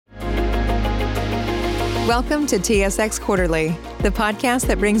Welcome to TSX Quarterly, the podcast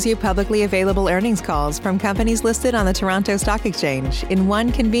that brings you publicly available earnings calls from companies listed on the Toronto Stock Exchange in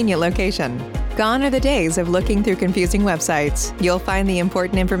one convenient location. Gone are the days of looking through confusing websites. You'll find the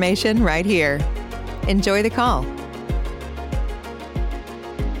important information right here. Enjoy the call.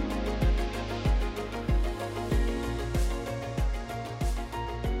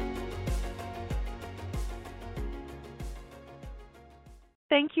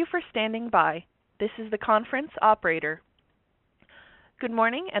 Thank you for standing by. This is the conference operator. Good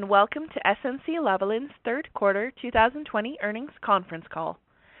morning and welcome to SNC-Lavalin's third quarter 2020 earnings conference call.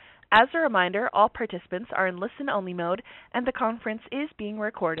 As a reminder, all participants are in listen-only mode and the conference is being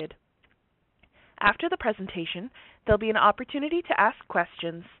recorded. After the presentation, there'll be an opportunity to ask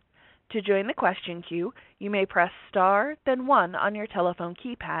questions. To join the question queue, you may press star, then 1 on your telephone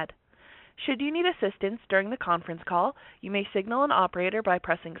keypad. Should you need assistance during the conference call, you may signal an operator by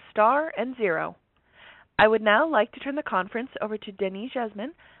pressing star and 0. I would now like to turn the conference over to Denis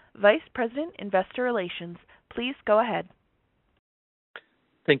Jasmin, Vice President, Investor Relations. Please go ahead.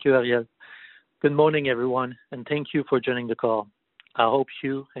 Thank you, Ariel. Good morning, everyone, and thank you for joining the call. I hope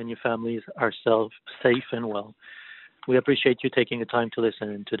you and your families are safe and well. We appreciate you taking the time to listen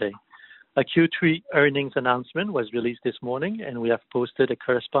in today. A Q3 earnings announcement was released this morning, and we have posted a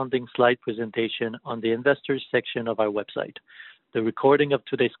corresponding slide presentation on the investors section of our website. The recording of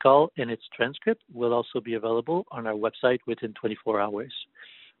today's call and its transcript will also be available on our website within 24 hours.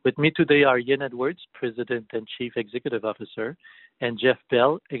 With me today are Ian Edwards, President and Chief Executive Officer, and Jeff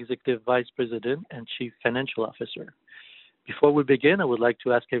Bell, Executive Vice President and Chief Financial Officer. Before we begin, I would like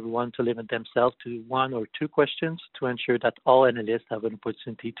to ask everyone to limit themselves to 1 or 2 questions to ensure that all analysts have an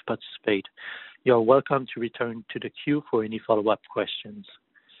opportunity to participate. You are welcome to return to the queue for any follow-up questions.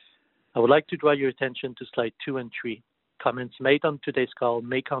 I would like to draw your attention to slide 2 and 3. Comments made on today's call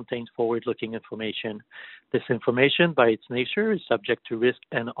may contain forward-looking information. This information, by its nature, is subject to risk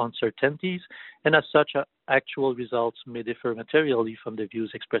and uncertainties, and as such, actual results may differ materially from the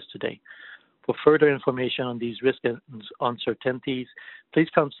views expressed today. For further information on these risks and uncertainties, please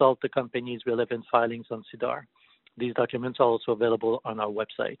consult the company's relevant filings on SEDAR. These documents are also available on our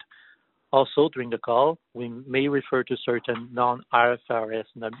website. Also, during the call, we may refer to certain non-IFRS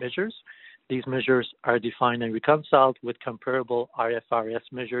measures. These measures are defined and reconciled with comparable IFRS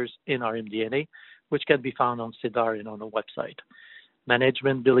measures in our MD&A, which can be found on SEDAR and on our website.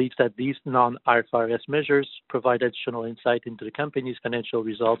 Management believes that these non-IFRS measures provide additional insight into the company's financial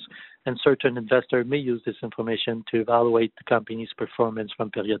results, and certain investors may use this information to evaluate the company's performance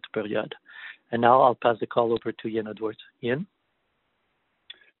from period to period. And now I'll pass the call over to Ian Edwards. Ian?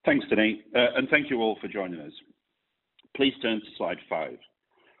 Thanks, Denis, and thank you all for joining us. Please turn to slide 5.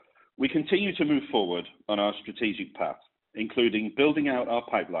 We continue to move forward on our strategic path, including building out our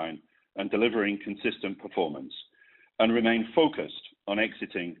pipeline and delivering consistent performance, and remain focused on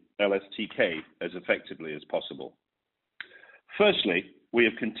exiting LSTK as effectively as possible. Firstly, we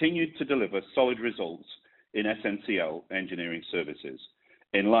have continued to deliver solid results in SNCL Engineering Services,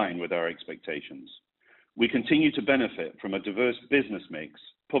 in line with our expectations. We continue to benefit from a diverse business mix,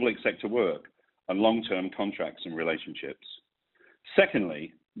 public sector work, and long-term contracts and relationships.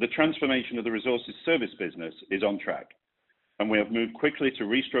 Secondly, the transformation of the resources service business is on track, and we have moved quickly to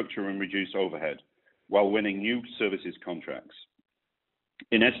restructure and reduce overhead while winning new services contracts.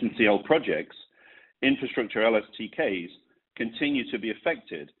 In SNCL projects, infrastructure LSTKs continue to be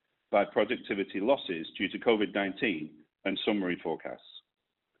affected by productivity losses due to COVID-19 and summary forecasts.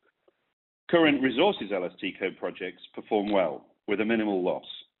 Current resources LSTK projects perform well with a minimal loss.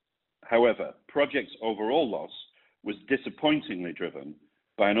 However, projects' overall loss was disappointingly driven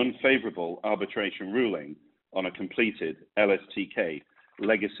by an unfavorable arbitration ruling on a completed LSTK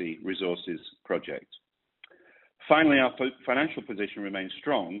legacy resources project. Finally, our financial position remains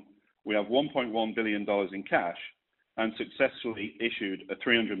strong. We have $1.1 billion in cash and successfully issued a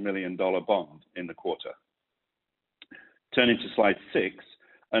 $300 million bond in the quarter. Turning to slide 6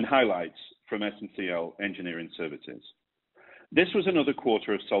 and highlights from SNCL Engineering Services. This was another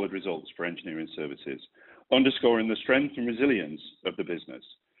quarter of solid results for Engineering Services, underscoring the strength and resilience of the business,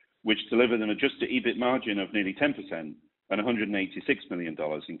 which delivered an adjusted EBIT margin of nearly 10% and $186 million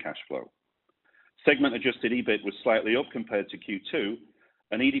in cash flow. Segment adjusted EBIT was slightly up compared to Q2,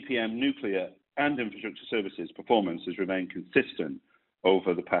 and EDPM nuclear and infrastructure services performance has remained consistent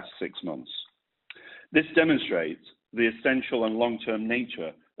over the past 6 months. This demonstrates the essential and long-term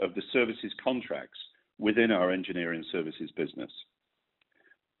nature of the services contracts within our engineering services business.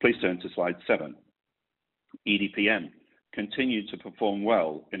 Please turn to slide 7. EDPM continued to perform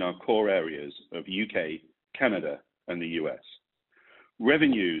well in our core areas of UK, Canada, and the US.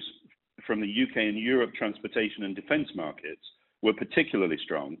 Revenues from the UK and Europe transportation and defence markets were particularly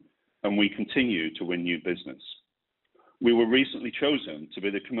strong, and we continue to win new business. We were recently chosen to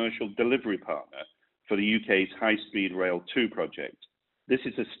be the commercial delivery partner for the UK's High Speed Rail 2 project. This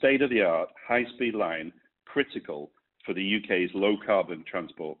is a state-of-the-art high-speed line critical for the UK's low-carbon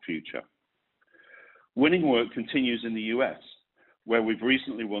transport future. Winning work continues in the US, where we've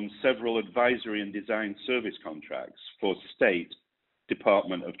recently won several advisory and design service contracts for state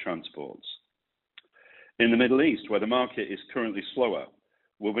Department of Transports. In the Middle East, where the market is currently slower,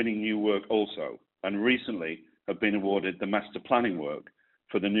 we're winning new work also, and recently have been awarded the master planning work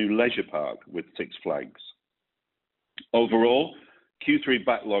for the new leisure park with Six Flags. Overall, Q3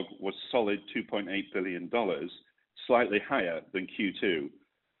 backlog was solid $2.8 billion, slightly higher than Q2,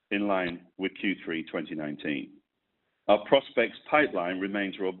 in line with Q3 2019. Our prospects pipeline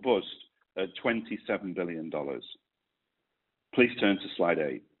remains robust at $27 billion. Please turn to slide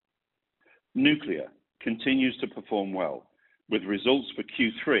 8. Nuclear continues to perform well, with results for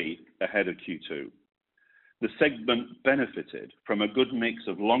Q3 ahead of Q2. The segment benefited from a good mix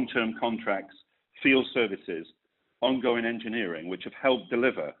of long-term contracts, field services, ongoing engineering, which have helped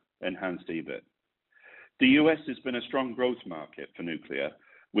deliver enhanced EBIT. The US has been a strong growth market for nuclear,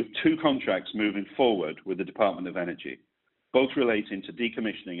 with 2 contracts moving forward with the Department of Energy, both relating to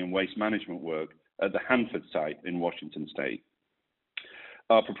decommissioning and waste management work at the Hanford site in Washington State.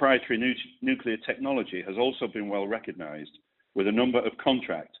 Our proprietary nuclear technology has also been well recognized with a number of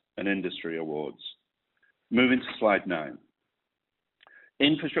contract and industry awards. Moving to slide 9.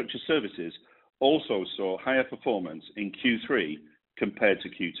 Infrastructure services also saw higher performance in Q3 compared to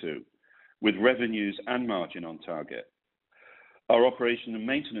Q2, with revenues and margin on target. Our operation and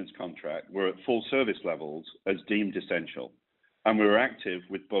maintenance contract were at full service levels as deemed essential, and we were active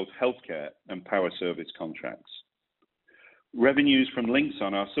with both healthcare and power service contracts. Revenues from links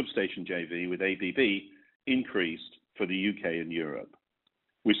on our substation JV with ABB increased for the UK and Europe.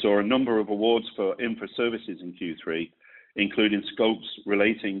 We saw a number of awards for infra services in Q3, including scopes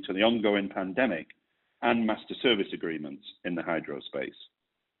relating to the ongoing pandemic and master service agreements in the hydro space.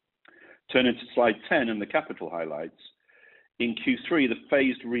 Turning to slide 10 and the capital highlights. In Q3, the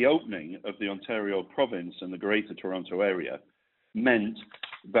phased reopening of the Ontario province and the Greater Toronto area meant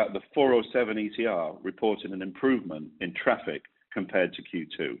that the 407 ETR reported an improvement in traffic compared to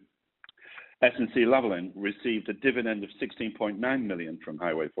Q2. SNC-Lavalin received a dividend of $16.9 million from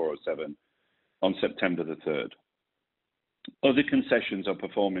Highway 407 on September the 3rd. Other concessions are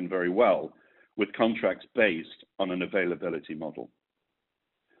performing very well, with contracts based on an availability model.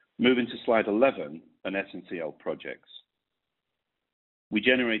 Moving to slide 11 and SNCL projects. We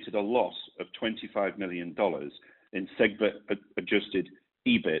generated a loss of $25 million in segment adjusted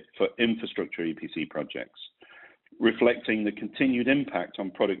EBIT for infrastructure EPC projects, reflecting the continued impact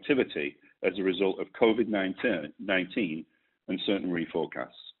on productivity as a result of COVID-19 and certain reforecasts.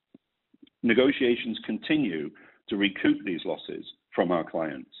 Negotiations continue to recoup these losses from our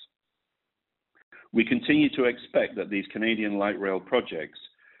clients. We continue to expect that these Canadian light rail projects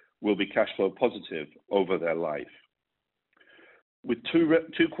will be cash flow positive over their life. With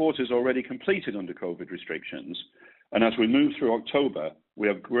two quarters already completed under COVID restrictions, and as we move through October, we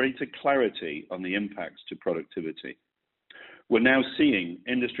have greater clarity on the impacts to productivity. We're now seeing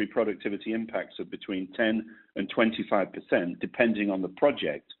industry productivity impacts of between 10 and 25%, depending on the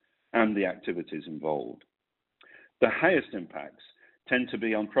project and the activities involved. The highest impacts tend to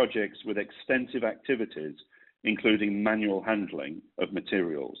be on projects with extensive activities, including manual handling of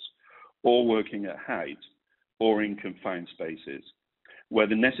materials, or working at height, or in confined spaces, where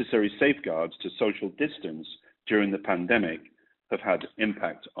the necessary safeguards to social distance during the pandemic have had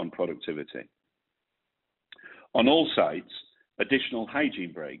impact on productivity. On all sites, additional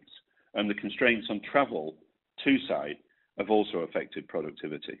hygiene breaks and the constraints on travel to site have also affected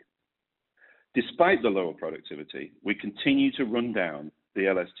productivity. Despite the lower productivity, we continue to run down the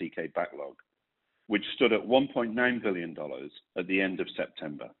LSTK backlog, which stood at $1.9 billion at the end of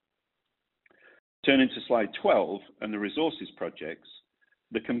September. Turning to slide 12 and the resources projects,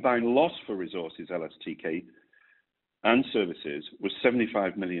 the combined loss for resources LSTK and services was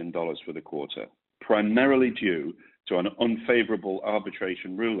 $75 million for the quarter, primarily due to an unfavorable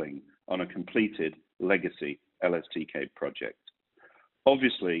arbitration ruling on a completed legacy LSTK project.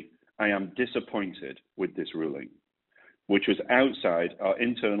 Obviously, I am disappointed with this ruling, which was outside our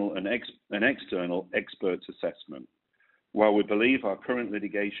internal and external experts' assessment. While we believe our current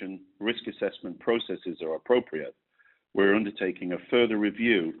litigation risk assessment processes are appropriate, we're undertaking a further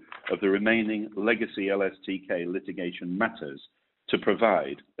review of the remaining legacy LSTK litigation matters to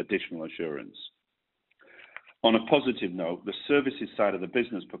provide additional assurance. On a positive note, the services side of the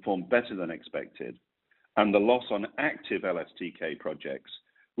business performed better than expected, and the loss on active LSTK projects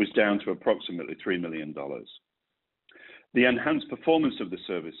was down to approximately $3 million. The enhanced performance of the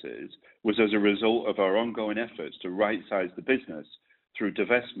services was as a result of our ongoing efforts to right-size the business through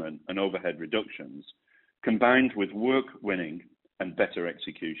divestment and overhead reductions, combined with work winning and better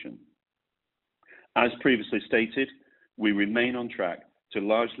execution. As previously stated, we remain on track to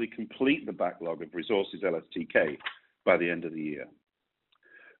largely complete the backlog of resources LSTK by the end of the year.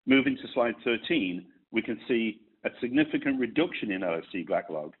 Moving to slide 13, we can see a significant reduction in LST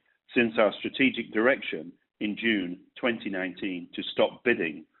backlog since our strategic direction in June 2019 to stop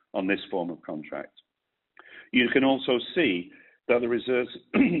bidding on this form of contract. You can also see that the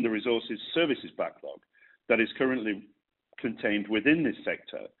resources services backlog that is currently contained within this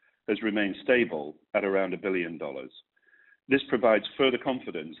sector has remained stable at around $1 billion. This provides further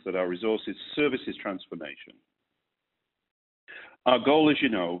confidence that our resources services transformation. Our goal, as you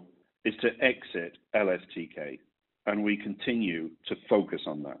know, is to exit LSTK, and we continue to focus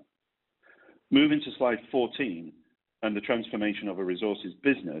on that. Moving to slide 14 and the transformation of a resources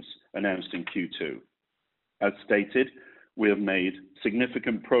business announced in Q2. As stated, we have made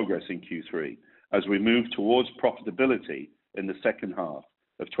significant progress in Q3 as we move towards profitability in the second half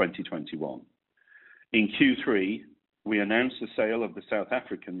of 2021. In Q3, we announced the sale of the South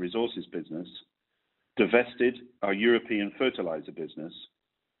African resources business, divested our European fertilizer business,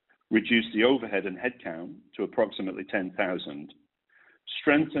 reduced the overhead and headcount to approximately 10,000,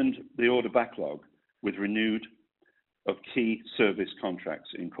 strengthened the order backlog with renewed of key service contracts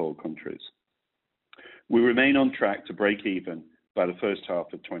in core countries. We remain on track to break even by the first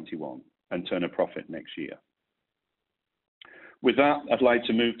half of 21 and turn a profit next year. With that, I'd like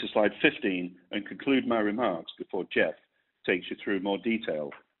to move to slide 15 and conclude my remarks before Jeff takes you through more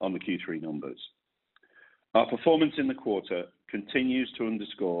detail on the Q3 numbers. Our performance in the quarter continues to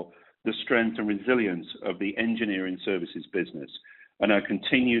underscore the strength and resilience of the engineering services business and our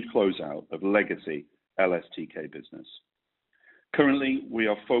continued closeout of legacy LSTK business. Currently, we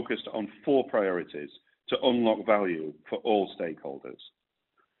are focused on 4 priorities to unlock value for all stakeholders.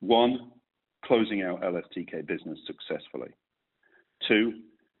 1, closing out LSTK business successfully. 2,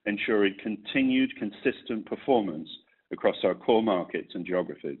 ensuring continued consistent performance across our core markets and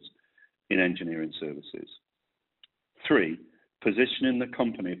geographies in engineering services. 3, positioning the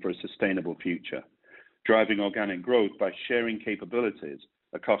company for a sustainable future, driving organic growth by sharing capabilities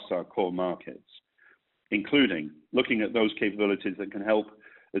across our core markets, including looking at those capabilities that can help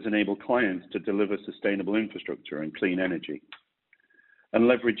us enable clients to deliver sustainable infrastructure and clean energy, and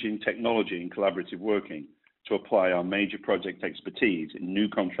leveraging technology and collaborative working to apply our major project expertise in new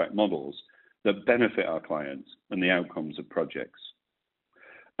contract models that benefit our clients and the outcomes of projects.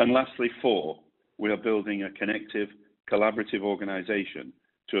 And lastly, 4, we are building a connective, collaborative organization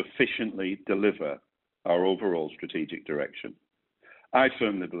to efficiently deliver our overall strategic direction. I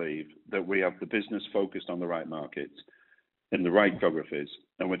firmly believe that we have the business focused on the right markets, in the right geographies,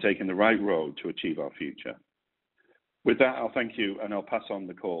 and we're taking the right road to achieve our future. With that, I'll thank you, and I'll pass on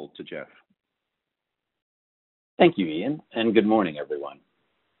the call to Jeff. Thank you, Ian, and good morning, everyone.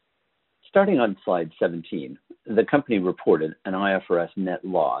 Starting on slide 17, the company reported an IFRS net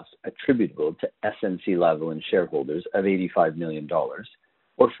loss attributable to SNC-Lavalin shareholders of $85 million,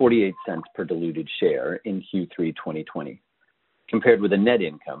 or 48 cents per diluted share in Q3 2020, compared with a net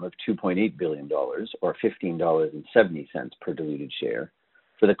income of $2.8 billion, or $15.70 per diluted share,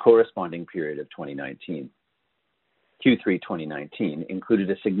 for the corresponding period of 2019. Q3 2019 included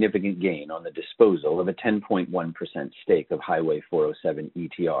a significant gain on the disposal of a 10.1% stake of Highway 407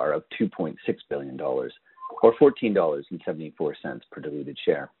 ETR of $2.6 billion, or $14.74 per diluted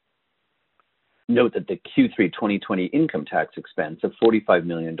share. Note that the Q3 2020 income tax expense of $45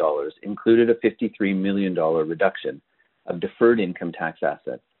 million included a $53 million reduction of deferred income tax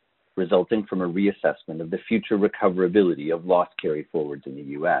assets, resulting from a reassessment of the future recoverability of loss carryforwards in the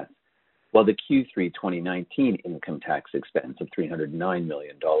U.S., while the Q3 2019 income tax expense of $309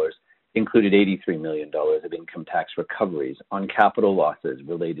 million included $83 million of income tax recoveries on capital losses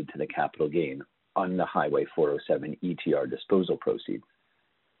related to the capital gain on the Highway 407 ETR disposal proceeds.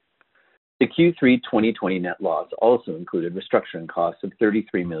 The Q3 2020 net loss also included restructuring costs of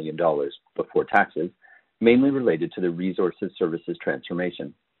 $33 million before taxes, mainly related to the resources services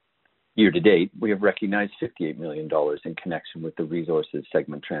transformation. Year to date, we have recognized $58 million in connection with the resources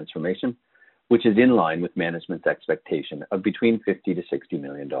segment transformation, which is in line with management's expectation of between $50 to $60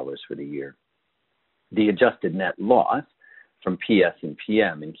 million for the year. The adjusted net loss from PS and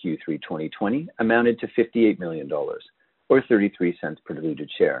PM in Q3 2020 amounted to $58 million, or 33 cents per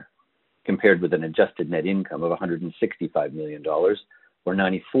diluted share, compared with an adjusted net income of $165 million, or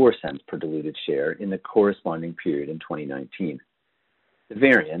 94 cents per diluted share in the corresponding period in 2019. The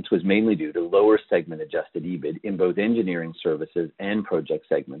variance was mainly due to lower segment adjusted EBIT in both engineering services and project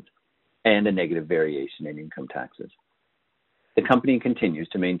segments, and a negative variation in income taxes. The company continues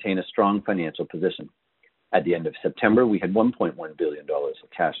to maintain a strong financial position. At the end of September, we had $1.1 billion of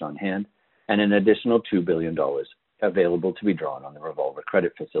cash on hand and an additional $2 billion available to be drawn on the revolver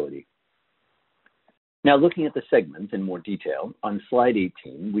credit facility. Now, looking at the segments in more detail, on slide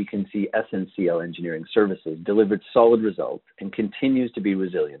 18, we can see SNCL Engineering Services delivered solid results and continues to be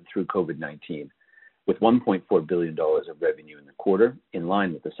resilient through COVID-19, with $1.4 billion of revenue in the quarter, in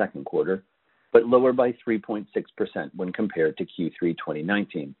line with the second quarter, but lower by 3.6% when compared to Q3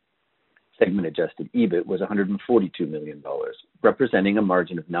 2019. Segment adjusted EBIT was $142 million, representing a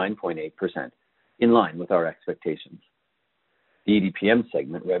margin of 9.8%, in line with our expectations. The EDPM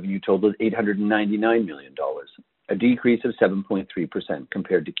segment revenue totaled $899 million, a decrease of 7.3%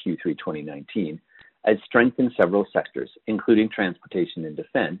 compared to Q3 2019, as strength in several sectors, including transportation and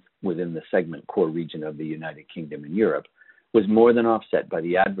defense within the segment core region of the United Kingdom and Europe, was more than offset by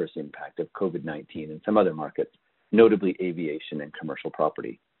the adverse impact of COVID-19 in some other markets, notably aviation and commercial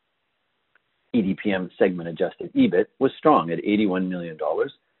property. EDPM segment adjusted EBIT was strong at $81 million,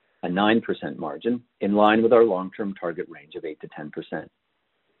 a 9% margin, in line with our long-term target range of 8 to 10%.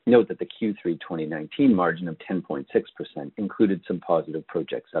 Note that the Q3 2019 margin of 10.6% included some positive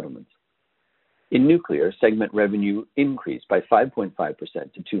project settlements. In nuclear, segment revenue increased by 5.5%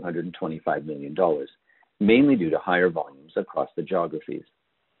 to $225 million, mainly due to higher volumes across the geographies.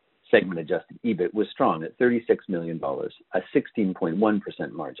 Segment adjusted EBIT was strong at $36 million, a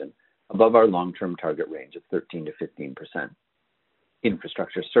 16.1% margin, above our long-term target range of 13 to 15%.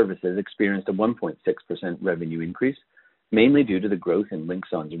 Infrastructure services experienced a 1.6% revenue increase, mainly due to the growth in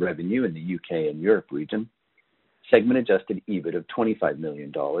Linxon's revenue in the UK and Europe region. Segment adjusted EBIT of $25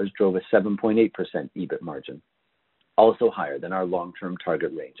 million drove a 7.8% EBIT margin, also higher than our long-term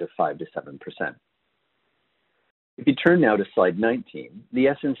target range of 5 to 7%. If you turn now to slide 19, the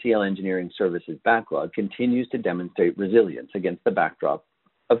SNCL Engineering Services backlog continues to demonstrate resilience against the backdrop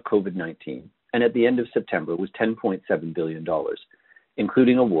of COVID-19, and at the end of September was $10.7 billion,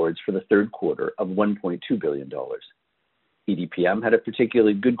 including awards for the third quarter of $1.2 billion. EDPM had a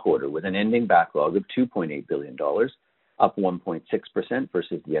particularly good quarter with an ending backlog of $2.8 billion, up 1.6%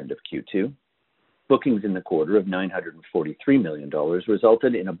 versus the end of Q2. Bookings in the quarter of $943 million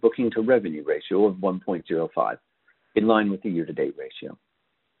resulted in a booking-to-revenue ratio of 1.05, in line with the year-to-date ratio.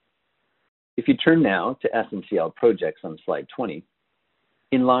 If you turn now to SNCL Projects on slide 20,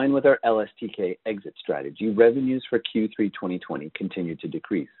 in line with our LSTK exit strategy, revenues for Q3 2020 continued to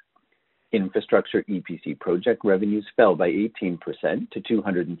decrease. Infrastructure EPC project revenues fell by 18% to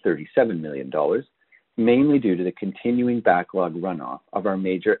 $237 million, mainly due to the continuing backlog runoff of our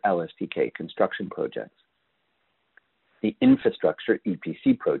major LSTK construction projects. The infrastructure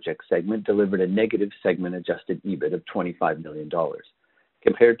EPC project segment delivered a negative segment adjusted EBIT of $25 million,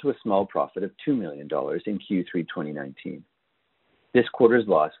 compared to a small profit of $2 million in Q3 2019. This quarter's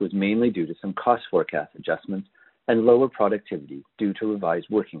loss was mainly due to some cost forecast adjustments and lower productivity due to revised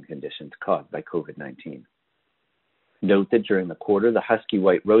working conditions caused by COVID-19. Note that during the quarter, the Husky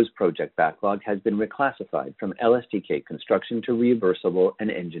White Rose project backlog has been reclassified from LSTK construction to reimbursable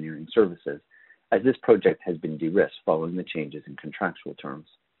and engineering services, as this project has been de-risked following the changes in contractual terms.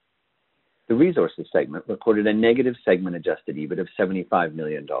 The resources segment recorded a negative segment adjusted EBIT of $75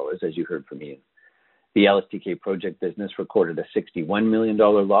 million, as you heard from Ian. The LSTK project business recorded a $61 million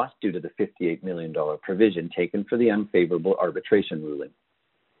loss due to the $58 million provision taken for the unfavorable arbitration ruling.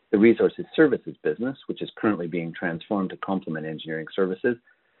 The resources services business, which is currently being transformed to complement engineering services,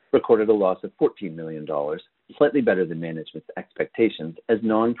 recorded a loss of $14 million, slightly better than management's expectations as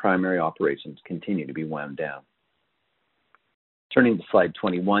non-primary operations continue to be wound down. Turning to slide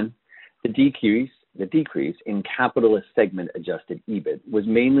 21, the decrease in capitalist segment adjusted EBIT was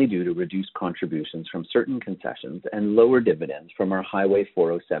mainly due to reduced contributions from certain concessions and lower dividends from our Highway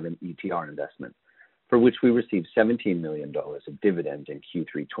 407 ETR investment, for which we received $17 million of dividends in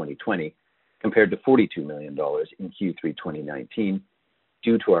Q3 2020 compared to $42 million in Q3 2019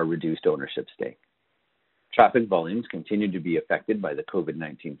 due to our reduced ownership stake. Traffic volumes continue to be affected by the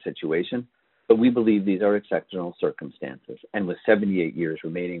COVID-19 situation, but we believe these are exceptional circumstances, and with 78 years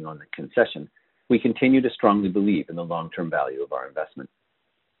remaining on the concession, we continue to strongly believe in the long-term value of our investment.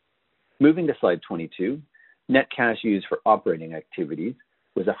 Moving to slide 22, net cash used for operating activities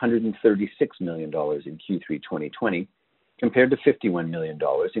was $136 million in Q3 2020 compared to $51 million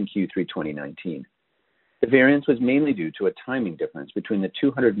in Q3 2019. The variance was mainly due to a timing difference between the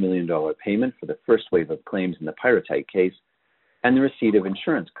 $200 million payment for the first wave of claims in the Pyrrhotite case and the receipt of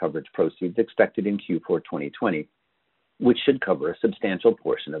insurance coverage proceeds expected in Q4 2020, which should cover a substantial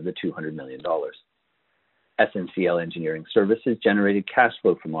portion of the $200 million. SNCL Engineering Services generated cash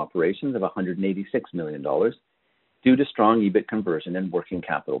flow from operations of $186 million due to strong EBIT conversion and working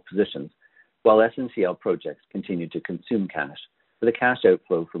capital positions, while SNCL Projects continued to consume cash with a cash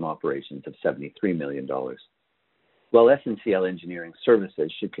outflow from operations of $73 million. While SNCL Engineering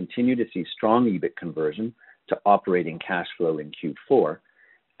Services should continue to see strong EBIT conversion to operating cash flow in Q4,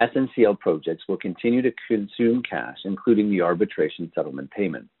 SNCL Projects will continue to consume cash, including the arbitration settlement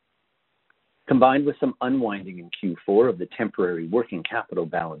payment. Combined with some unwinding in Q4 of the temporary working capital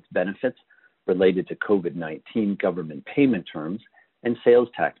balance benefits related to COVID-19 government payment terms and sales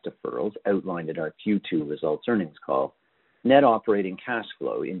tax deferrals outlined at our Q2 results earnings call, net operating cash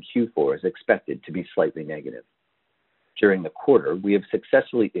flow in Q4 is expected to be slightly negative. During the quarter, we have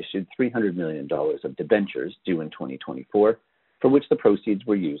successfully issued $300 million of debentures due in 2024, for which the proceeds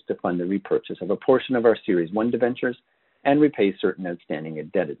were used to fund the repurchase of a portion of our Series 1 debentures and repay certain outstanding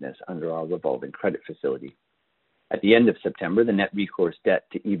indebtedness under our revolving credit facility. At the end of September, the net recourse debt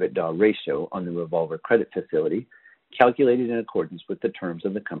to EBITDA ratio on the revolver credit facility, calculated in accordance with the terms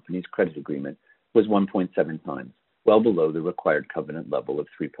of the company's credit agreement, was 1.7 times, well below the required covenant level of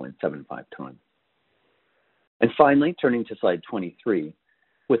 3.75 times. And finally, turning to slide 23,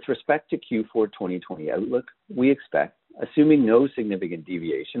 with respect to Q4 2020 outlook, we expect, assuming no significant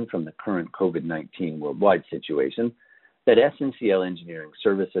deviation from the current COVID-19 worldwide situation, that SNCL Engineering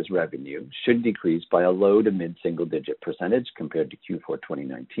Services revenue should decrease by a low to mid-single-digit % compared to Q4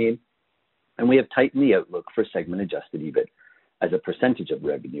 2019, and we have tightened the outlook for segment-adjusted EBIT as a percentage of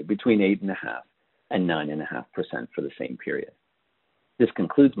revenue between 8.5% and 9.5% for the same period. This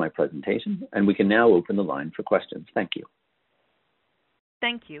concludes my presentation, and we can now open the line for questions. Thank you.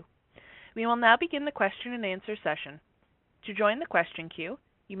 Thank you. We will now begin the question and answer session. To join the question queue,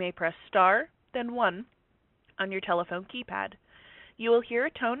 you may press star, then 1 on your telephone keypad. You will hear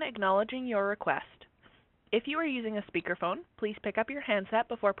a tone acknowledging your request. If you are using a speakerphone, please pick up your handset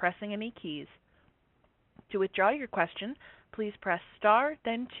before pressing any keys. To withdraw your question, please press star,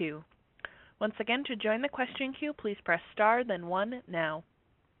 then 2. Once again, to join the question queue, please press star, then 1 now.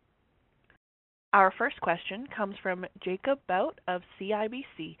 Our first question comes from Jacob Bout of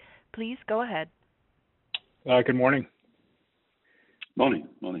CIBC. Please go ahead. Good morning. Morning.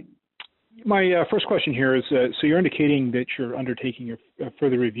 My first question here is, so you're indicating that you're undertaking a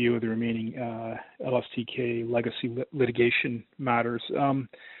further review of the remaining LSTK legacy litigation matters.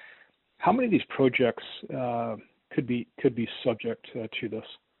 How many of these projects could be subject to this?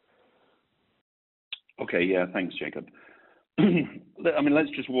 Okay, yeah, thanks, Jacob. I mean, let's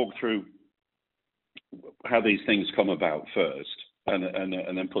just walk through how these things come about first, and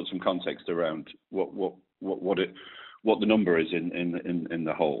then put some context around what the number is in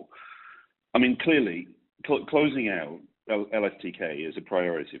the whole. I mean, clearly, closing out LSTK is a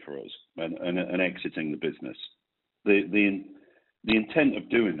priority for us, and exiting the business. The intent of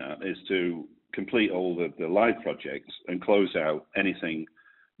doing that is to complete all the live projects and close out anything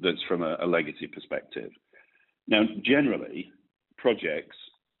that's from a legacy perspective. Now, generally, projects,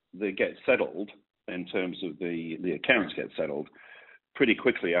 they get settled in terms of the accounts get settled pretty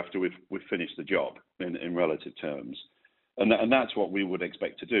quickly after we've finished the job in relative terms. And that's what we would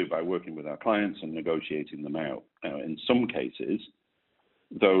expect to do by working with our clients and negotiating them out. Now, in some cases,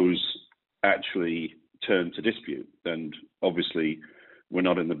 those actually turn to dispute. And obviously, we're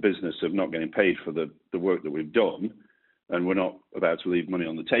not in the business of not getting paid for the work that we've done, and we're not about to leave money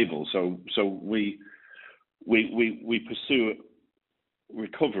on the table. So we pursue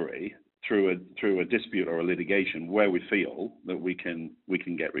recovery through a dispute or a litigation where we feel that we can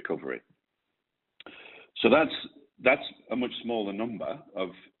get recovery. So that's a much smaller number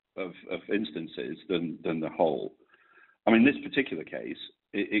of instances than the whole. I mean, this particular case,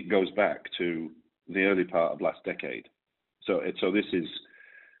 it goes back to the early part of last decade. So this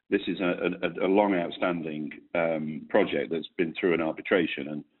is a long outstanding project that's been through an arbitration,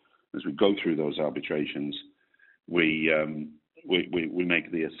 and as we go through those arbitrations, we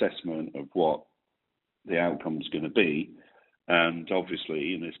make the assessment of what the outcome is going to be, and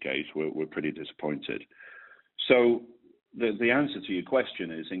obviously in this case we're pretty disappointed. So the answer to your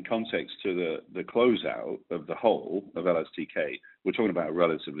question is, in context to the closeout of the whole of LSTK, we're talking about a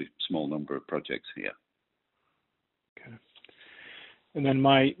relatively small number of projects here. Okay. And then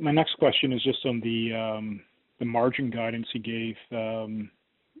my next question is just on the margin guidance you gave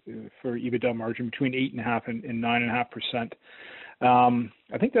for EBITDA margin between 8.5% and 9.5%.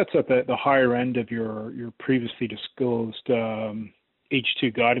 I think that's at the higher end of your previously disclosed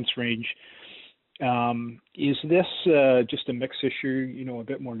H2 guidance range. Is this just a mix issue, a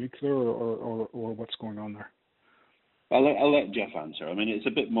bit more nuclear, or what's going on there? I'll let Jeff answer. I mean, it's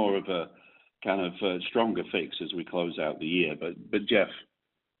a bit more of a kind of stronger fix as we close out the year. But Jeff,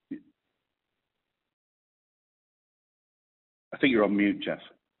 I think you're on mute, Jeff.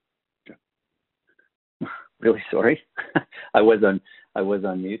 Really sorry, I was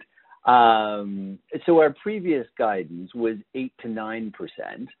on mute. So our previous guidance was 8 to 9%,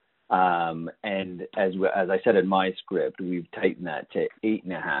 and as I said in my script, we've tightened that to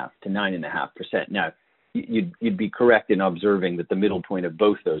 8.5 to 9.5%. Now, you'd be correct in observing that the middle point of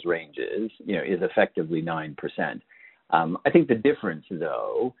both those ranges, is effectively 9%. I think the difference,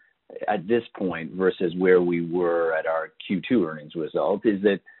 though, at this point versus where we were at our Q2 earnings result, is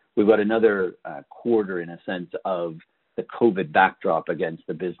that we've got another quarter, in a sense, of the COVID backdrop against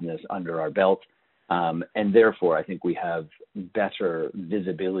the business under our belt, and therefore I think we have better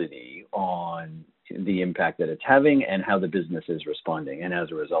visibility on the impact that it's having and how the business is responding. And as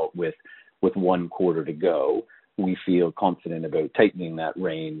a result, with one quarter to go, we feel confident about tightening that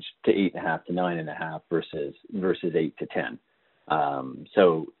range to 8.5 to 9.5 versus 8 to 10.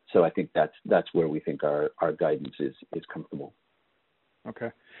 So I think that's where we think our guidance is comfortable.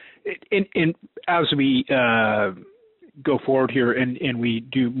 Okay. And as we go forward here and we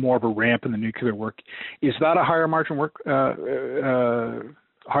do more of a ramp in the nuclear work, is that a higher margin work?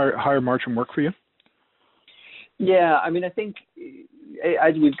 Higher margin work for you? Yeah, I mean, I think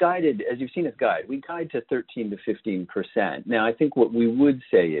as you've seen us guide, we guide to 13 to 15%. Now, I think what we would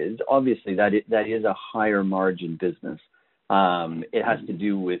say is, obviously, that is a higher margin business. It has to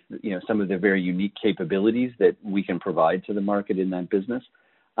do with some of the very unique capabilities that we can provide to the market in that business,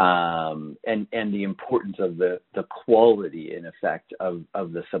 and the importance of the quality, in effect, of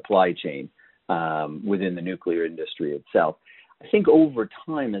the supply chain within the nuclear industry itself. I think over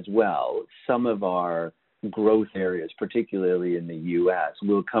time as well, some of our growth areas, particularly in the U.S.,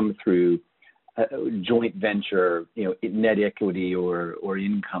 will come through joint venture, net equity or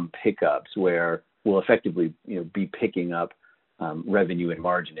income pickups, where we'll effectively be picking up revenue and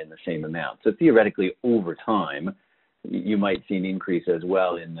margin in the same amount. So theoretically, over time, you might see an increase as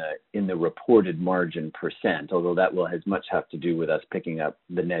well in the reported margin percent, although that will as much have to do with us picking up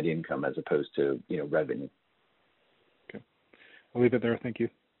the net income as opposed to revenue. Okay, I'll leave it there. Thank you.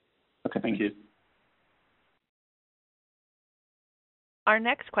 Okay, thank you. Our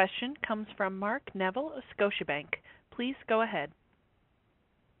next question comes from Mark Neville of Scotiabank. Please go ahead.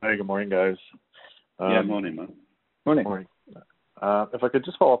 Hi, good morning, guys. Morning, man. Morning. If I could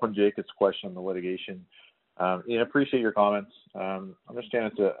just follow up on Jacob's question on the litigation. I appreciate your comments.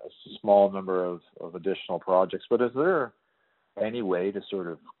 Understand it's a small number of additional projects, but is there any way to sort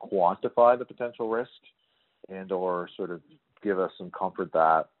of quantify the potential risk and or sort of give us some comfort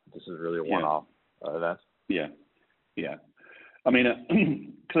that this is really a one-off event? Yeah. I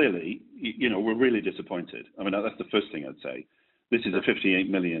mean, clearly, we're really disappointed. I mean, that's the first thing I'd say. This is a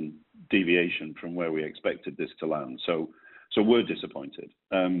 58 million deviation from where we expected this to land. So we're disappointed.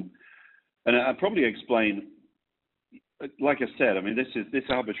 And I'd probably explain, like I said, I mean, this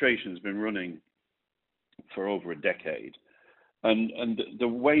arbitration has been running for over a decade. And the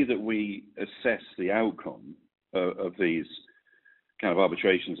way that we assess the outcome of these kind of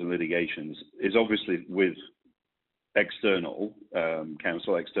arbitrations and litigations is obviously with external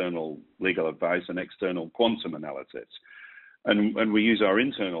counsel, external legal advice, and external quantum analysis. And we use our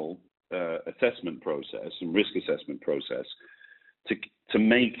internal assessment process and risk assessment process to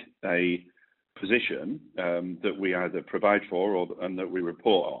make a position that we either provide for and that we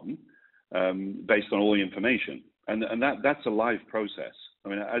report on based on all the information. And that's a live process. I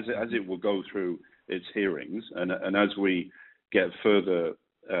mean, as it will go through its hearings and as we get further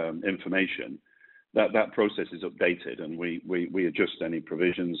information, that process is updated, and we adjust any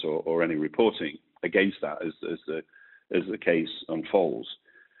provisions or any reporting against that as the case unfolds.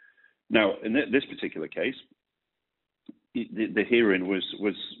 Now, in this particular case, the hearing was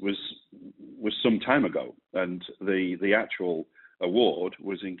some time ago, and the actual award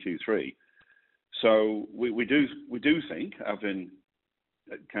was in Q3. So we do think, having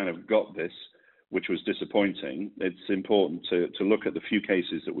kind of got this, which was disappointing, it's important to look at the few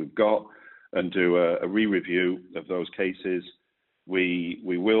cases that we've got and do a re-review of those cases. We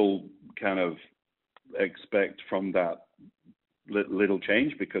will kind of expect from that little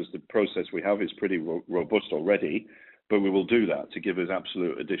change, because the process we have is pretty robust already, but we will do that to give us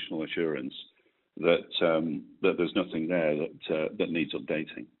absolute additional assurance that there's nothing there that needs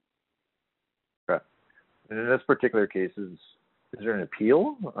updating. Okay. And in this particular case, is Is there an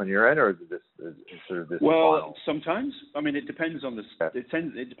appeal on your end, or is sort of this? Well, final? sometimes. I mean, it depends on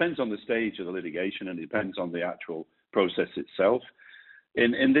it depends on the stage of the litigation, and it depends on the actual process itself.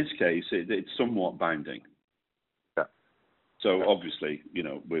 In this case, it's somewhat binding. Yeah. So obviously,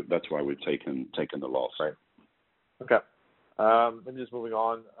 that's why we've taken the loss. Right. Okay. And just moving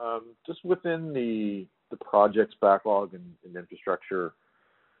on, just within the project's backlog and infrastructure.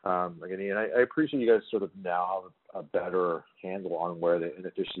 Again, Ian, I appreciate you guys sort of now have a better handle on where the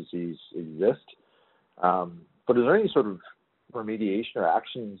inefficiencies exist. But is there any sort of remediation or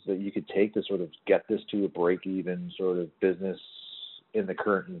actions that you could take to sort of get this to a break-even sort of business in the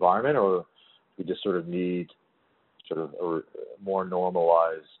current environment, or we just sort of need sort of a more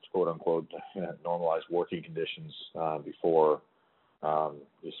normalized, quote-unquote, normalized working conditions before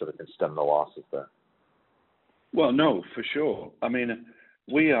you sort of can stem the losses there? Well, no, for sure. I mean,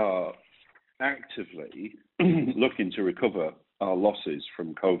 we are actively looking to recover our losses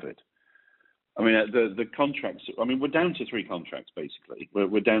from COVID. I mean, the contracts, we're down to 3 contracts, basically.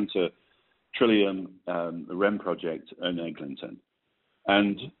 We're down to Trillium, the REM project, and Eglinton.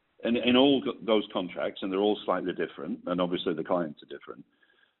 And in all those contracts, and they're all slightly different, and obviously the clients are different,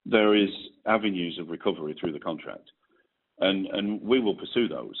 there is avenues of recovery through the contract. And we will pursue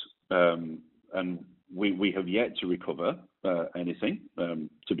those. And we have yet to recover anything,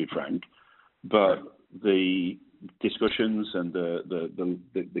 to be frank, but the discussions and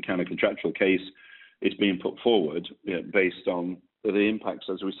the kind of contractual case is being put forward based on the impacts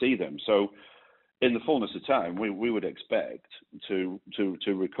as we see them. So in the fullness of time, we would expect to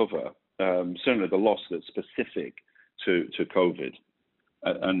recover certainly the loss that's specific to COVID,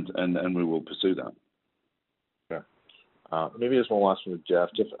 and we will pursue that. Maybe just one last one with Jeff.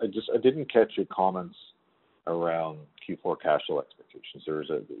 Jeff, I didn't catch your comments around Q4 cash flow expectations.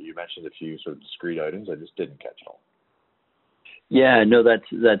 You mentioned a few sort of discrete items. I just didn't catch it all. Yeah, no,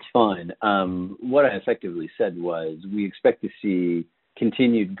 that's fine. What I effectively said was we expect to see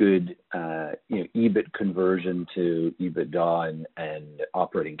continued good, EBIT conversion to EBITDA and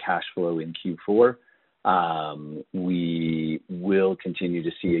operating cash flow in Q4. We will continue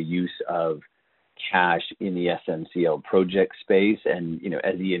to see a use of cash in the SNCL project space. And,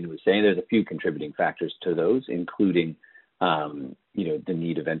 as Ian was saying, there's a few contributing factors to those, including, the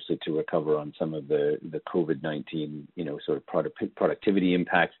need eventually to recover on some of the COVID-19, sort of productivity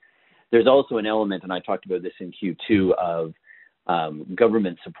impacts. There's also an element, and I talked about this in Q2, of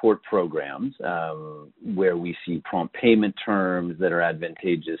government support programs where we see prompt payment terms that are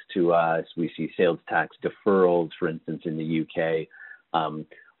advantageous to us. We see sales tax deferrals, for instance, in the UK.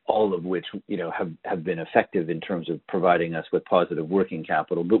 All of which, have been effective in terms of providing us with positive working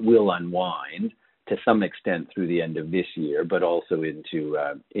capital, but will unwind to some extent through the end of this year, but also into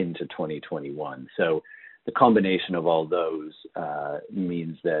 2021. So the combination of all those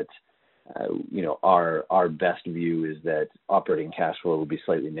means that, our best view is that operating cash flow will be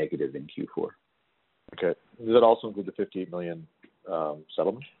slightly negative in Q4. Okay. Does that also include the $58 million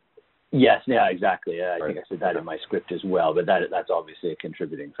settlement? Yes, yeah, exactly. I think I said that in my script as well, but that's obviously a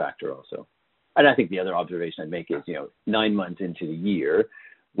contributing factor also. And I think the other observation I'd make is, 9 months into the year,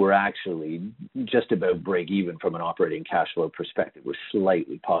 we're actually just about break even from an operating cash flow perspective. We're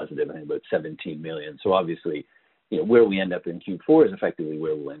slightly positive, I think about $17 million. So obviously, where we end up in Q4 is effectively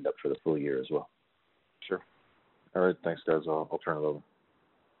where we'll end up for the full year as well. Sure. All right, thanks, guys. I'll turn it over.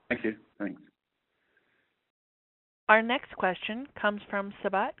 Thank you. Thanks. Our next question comes from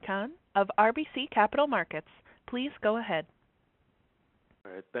Sabahat Khan of RBC Capital Markets. Please go ahead.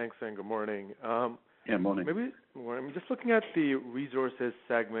 All right, thanks, and good morning. Morning. Maybe I'm just looking at the resources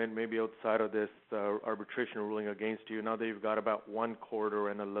segment, maybe outside of this arbitration ruling against you. Now that you've got about 1 quarter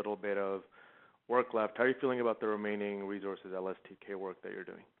and a little bit of work left, how are you feeling about the remaining resources LSTK work that you're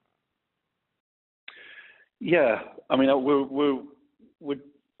doing? Yeah, I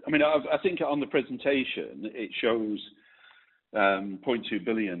think on the presentation it shows 0.2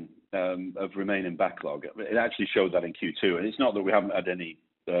 billion of remaining backlog. It actually showed that in Q2, and it's not that we haven't had any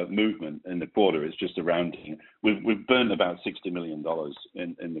movement in the quarter. It's just a rounding. We've burned about $60 million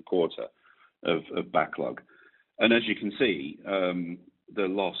in the quarter of backlog, and as you can see, the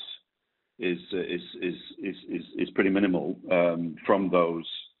loss is pretty minimal from those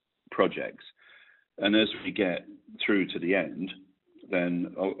projects. And as we get through to the end,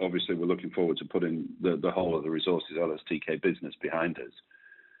 then obviously we're looking forward to putting the whole of the resources LSTK business behind us.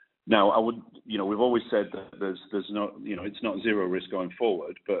 Now, we've always said that there's not, it's not zero risk going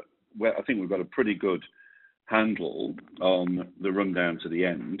forward, but I think we've got a pretty good handle on the rundown to the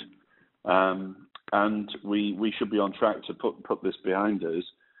end, and we should be on track to put this behind us,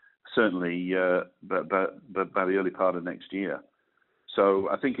 certainly by the early part of next year. So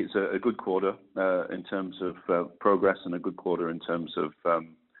I think it's a good quarter in terms of progress and a good quarter in terms of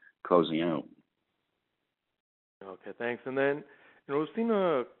closing out. Okay, thanks. And then, we've seen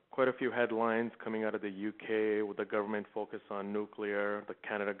quite a few headlines coming out of the UK with the government focus on nuclear. The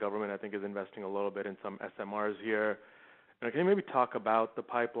Canada government, I think, is investing a little bit in some SMRs here. Can you maybe talk about the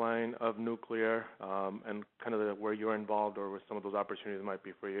pipeline of nuclear and kind of where you're involved or where some of those opportunities might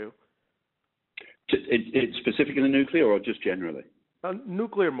be for you? It's specific in the nuclear or just generally?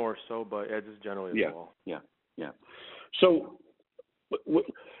 Nuclear more so, but just generally as well. Yeah. So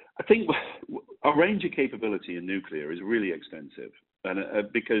I think our range of capability in nuclear is really extensive,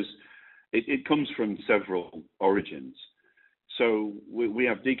 and because it comes from several origins. So we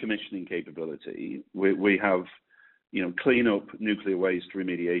have decommissioning capability. We have clean up nuclear waste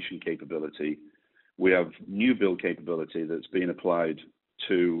remediation capability. We have new build capability that's been applied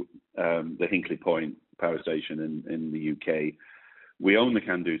to the Hinkley Point power station in the UK. We own the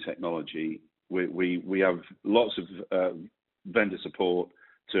CANDU technology. We have lots of vendor support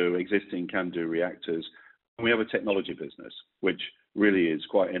to existing CANDU reactors. And we have a technology business, which really is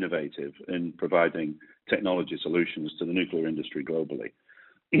quite innovative in providing technology solutions to the nuclear industry globally.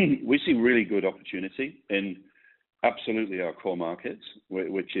 We see really good opportunity in absolutely our core markets,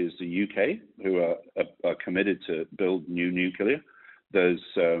 which is the UK, who are committed to build new nuclear. There's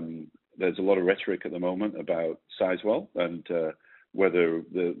a lot of rhetoric at the moment about Sizewell and whether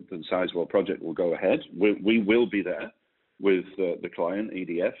the Sizewell project will go ahead. We will be there with the client,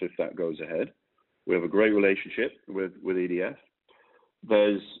 EDF, if that goes ahead. We have a great relationship with EDF.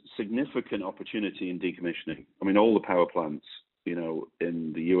 There's significant opportunity in decommissioning. I mean, all the power plants,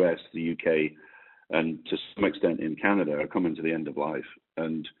 in the US, the UK, and to some extent in Canada are coming to the end of life.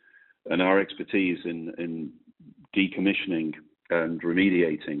 And our expertise in decommissioning and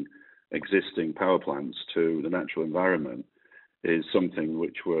remediating existing power plants to the natural environment is something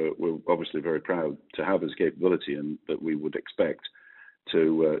which we're obviously very proud to have as capability, and that we would expect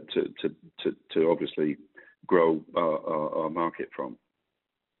to obviously grow our market from.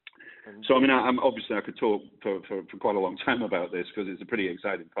 So, I mean, I could talk for quite a long time about this because it's a pretty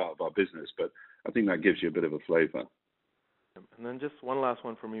exciting part of our business, but I think that gives you a bit of a flavor. And then just one last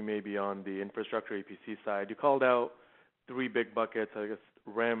one for me, maybe on the infrastructure EPC side. You called out 3 big buckets, I guess,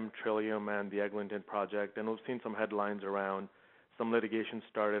 REM, Trillium, and the Eglinton project. And we've seen some headlines around some litigation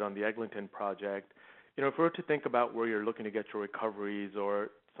started on the Eglinton project. If we were to think about where you're looking to get your recoveries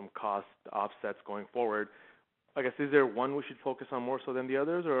or some cost offsets going forward, I guess, is there one we should focus on more so than the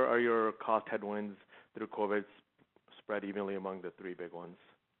others, or are your cost headwinds through COVID spread evenly among the 3 big ones?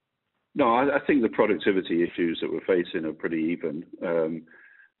 No, I think the productivity issues that we're facing are pretty even.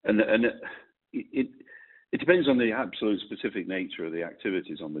 And it depends on the absolute specific nature of the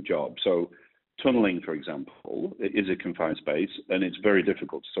activities on the job. So tunneling, for example, is a confined space, and it's very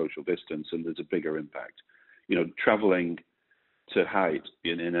difficult to social distance, and there's a bigger impact. Traveling to height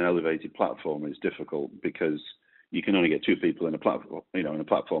in an elevated platform is difficult because you can only get 2 people in a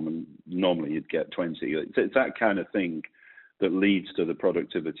platform, and normally you'd get 20. It's that kind of thing that leads to the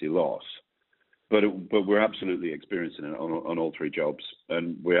productivity loss. But we're absolutely experiencing it on all 3 jobs,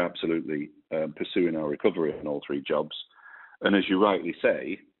 and we're absolutely pursuing our recovery on all 3 jobs. And as you rightly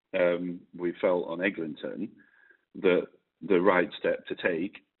say, we felt on Eglinton that the right step to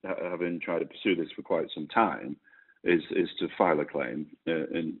take, having tried to pursue this for quite some time, is to file a claim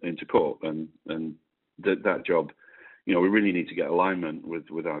into court. And that job, we really need to get alignment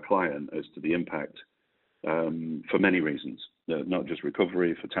with our client as to the impact for many reasons, not just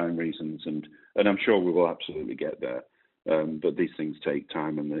recovery, for time reasons, and I'm sure we will absolutely get there. But these things take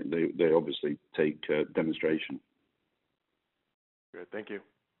time, and they obviously take demonstration. Great, thank you.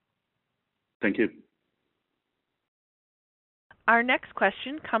 Thank you. Our next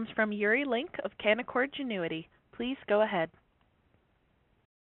question comes from Yuri Link of Canaccord Genuity. Please go ahead.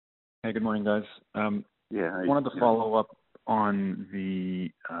 Hey, good morning, guys. I wanted to follow up on the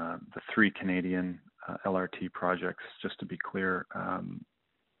 3 Canadian LRT projects, just to be clear.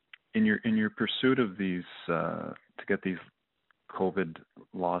 In your pursuit of these to get these COVID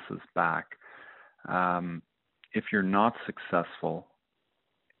losses back, if you're not successful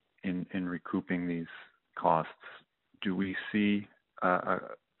in recouping these costs, do we see a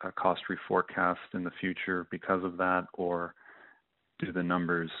cost reforecast in the future because of that, or do the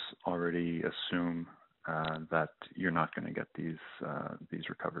numbers already assume that you're not going to get these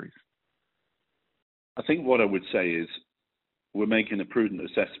recoveries? I think what I would say is we're making a prudent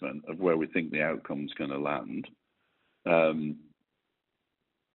assessment of where we think the outcome's going to land.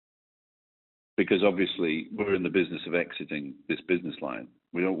 Because obviously we're in the business of exiting this business line.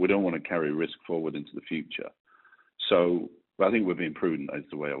 We don't want to carry risk forward into the future. So But I think we're being prudent is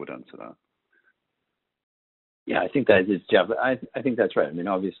the way I would answer that. Yeah, I think that is, Jeff. I think that's right. I mean,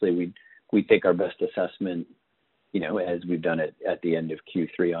 obviously, we take our best assessment, as we've done it at the end of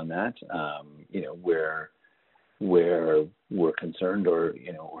Q3 on that, where we're concerned or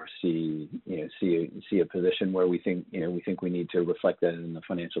see a position where we think we need to reflect that in the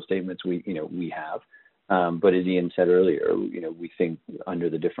financial statements we have. But as Ian said earlier, we think under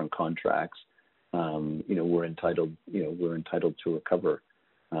the different contracts, we're entitled to recover,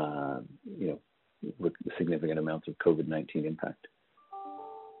 with significant amounts of COVID-19 impact.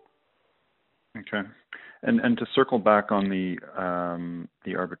 Okay, and to circle back on the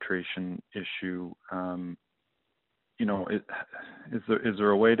arbitration issue, is there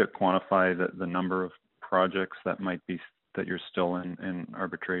a way to quantify the number of projects that you're still in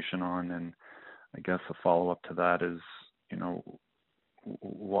arbitration on? And I guess a follow-up to that is,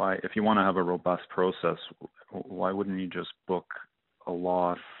 why, if you want to have a robust process, why wouldn't you just book a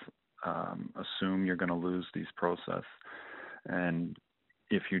loss, assume you're going to lose these process, and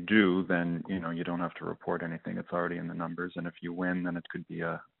if you do, then you don't have to report anything. It's already in the numbers, and if you win, then it could be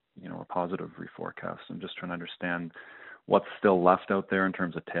a positive reforecast. I'm just trying to understand what's still left out there in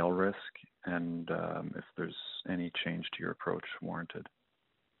terms of tail risk, and if there's any change to your approach warranted.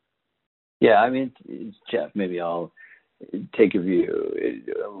 Yeah, I mean, Jeff, maybe I'll take a view,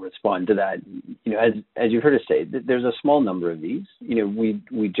 respond to that. As you've heard us say, there's a small number of these.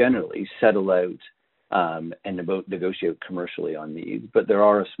 We generally settle out and negotiate commercially on these, but there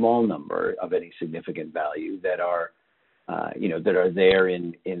are a small number of any significant value that are there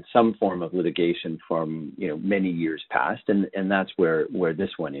in some form of litigation from many years past, and that's where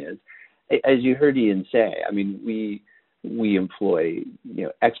this one is. As you heard Ian say, I mean, we employ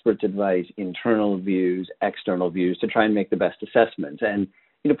experts' advice, internal views, external views to try and make the best assessments. And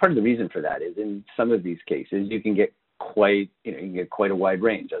part of the reason for that is in some of these cases you can get quite a wide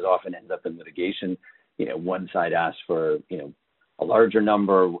range, as often ends up in litigation. One side asks for a larger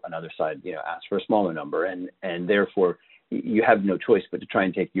number, another side asks for a smaller number, and therefore you have no choice but to try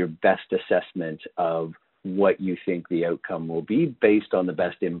and take your best assessment of what you think the outcome will be based on the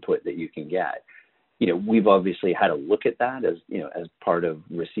best input that you can get. We've obviously had a look at that as part of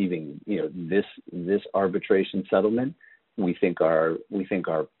receiving this arbitration settlement. We think our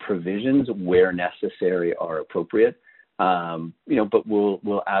provisions, where necessary, are appropriate. But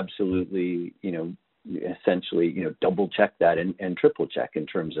we'll absolutely essentially double check that and triple check in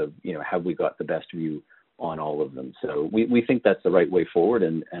terms of have we got the best view on all of them. So we think that's the right way forward,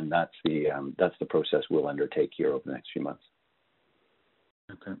 and that's the process we'll undertake here over the next few months.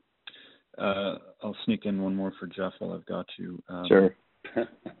 Okay. I'll sneak in one more for Jeff while I've got you. Sure.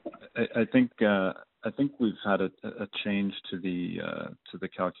 I think we've had a change to the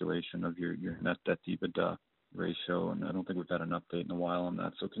calculation of your net debt to EBITDA ratio, and I don't think we've had an update in a while on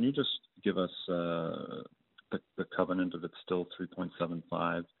that. So can you just give us the covenant if it's still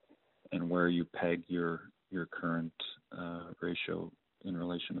 3.75, and where you peg your current ratio in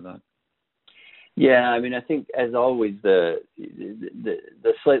relation to that? Yeah, I mean, I think as always, the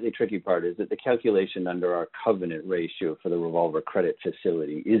slightly tricky part is that the calculation under our covenant ratio for the revolver credit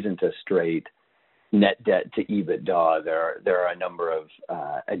facility isn't a straight net debt to EBITDA. There are a number of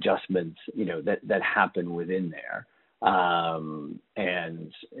adjustments, that happen within there, and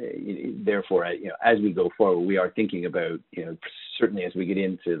therefore, as we go forward, we are thinking about, certainly as we get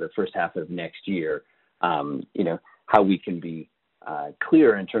into the first half of next year, how we can be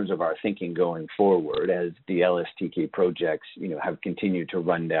clear in terms of our thinking going forward as the LSTK projects, have continued to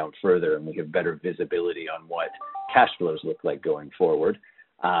run down further, and we have better visibility on what cash flows look like going forward,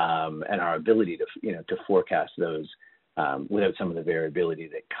 and our ability to forecast those without some of the variability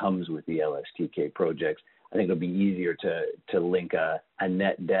that comes with the LSTK projects. I think it'll be easier to link a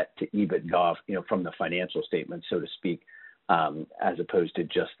net debt to EBITDA, from the financial statement, so to speak, as opposed to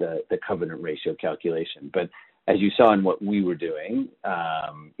just the covenant ratio calculation. But as you saw in what we were doing,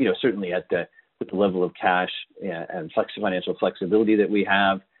 certainly with the level of cash and financial flexibility that we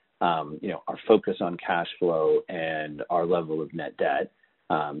have, our focus on cash flow and our level of net debt,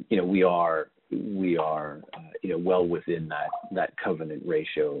 we are well within that covenant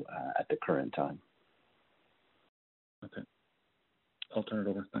ratio at the current time. Okay, I'll turn it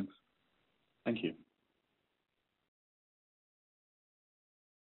over. Thanks. Thank you.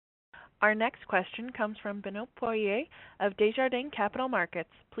 Our next question comes from Benoit Poirier of Desjardins Capital Markets.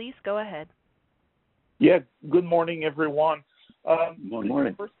 Please go ahead. Yeah, good morning, everyone. Good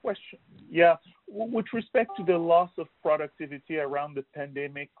morning. First question. Yeah, with respect to the loss of productivity around the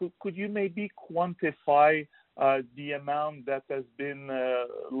pandemic, could you maybe quantify the amount that has been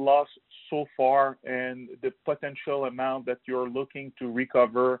lost so far and the potential amount that you're looking to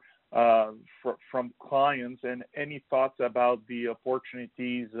recover from clients, and any thoughts about the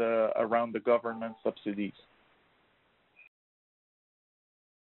opportunities around the government subsidies?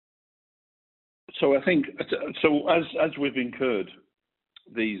 So I think as we've incurred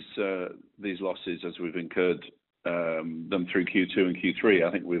these losses, as we've incurred them through Q2 and Q3,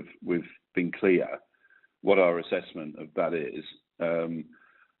 I think we've been clear what our assessment of that is.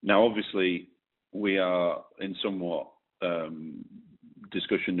 Now, obviously, we are in somewhat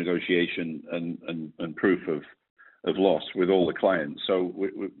discussion, negotiation, and proof of loss with all the clients. So we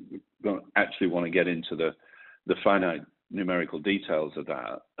don't actually want to get into the finite numerical details of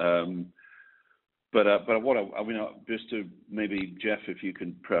that. But just to maybe, Jeff, if you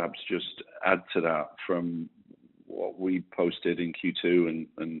can perhaps just add to that from what we posted in Q2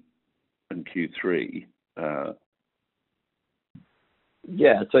 and Q3.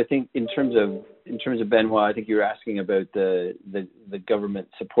 Yeah, so I think in terms of Benoit, I think you're asking about the government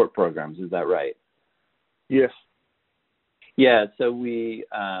support programs. Is that right? Yes. Yeah. So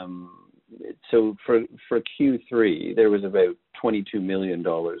for Q3 there was about $22 million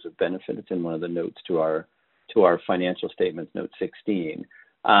of benefit. It's in one of the notes to our financial statements, note 16.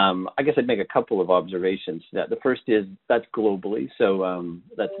 I guess I'd make a couple of observations to that. The first is that's globally, so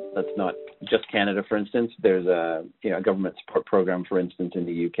that's not just Canada. For instance, there's a government support program, for instance, in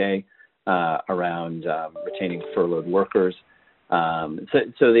the UK around retaining furloughed workers.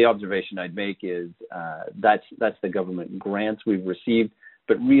 So the observation I'd make is that's the government grants we've received,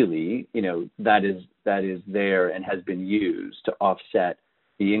 but really, that is there and has been used to offset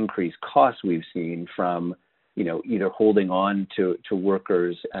the increased costs we've seen from either holding on to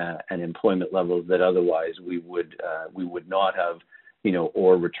workers and employment levels that otherwise we would not have,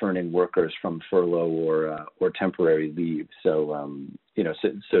 or returning workers from furlough or temporary leave. So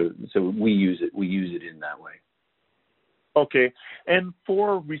so we use it in that way. Okay. And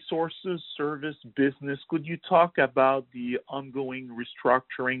for resources service business, could you talk about the ongoing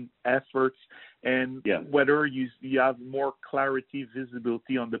restructuring efforts and whether you have more clarity,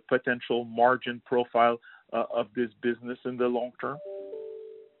 visibility on the potential margin profile of this business in the long term?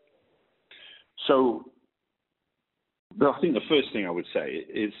 So I think the first thing I would say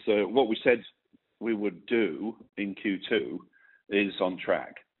is what we said we would do in Q2 is on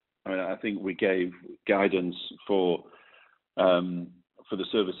track. I mean, I think we gave guidance for the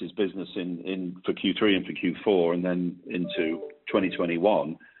services business for Q3 and for Q4, and then into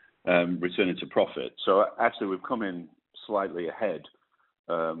 2021, returning to profit. So actually, we've come in slightly ahead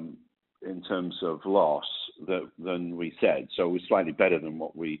in terms of loss than we said. So we're slightly better than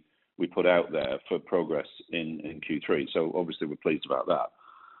what we put out there for progress in Q3. So obviously, we're pleased about that.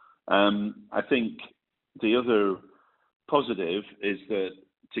 I think the other positive is that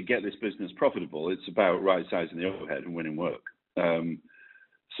to get this business profitable, it's about right-sizing the overhead and winning work.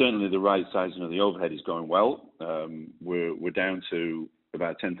 Certainly, the right-sizing of the overhead is going well. We're down to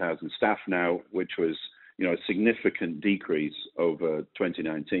about 10,000 staff now, which was a significant decrease over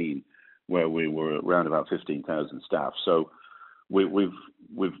 2019, where we were around about 15,000 staff. So we've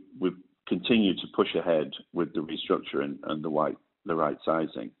continued to push ahead with the restructuring and the right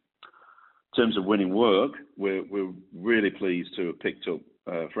sizing. In terms of winning work, we're really pleased to have picked up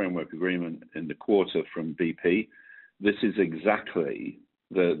a framework agreement in the quarter from BP. This is exactly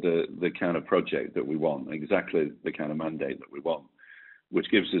the kind of project that we want, exactly the kind of mandate that we want, which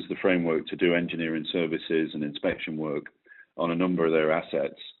gives us the framework to do engineering services and inspection work on a number of their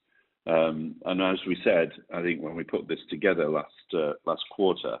assets. And as we said, I think when we put this together last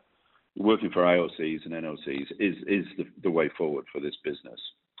quarter, working for IOCs and NOCs is the way forward for this business.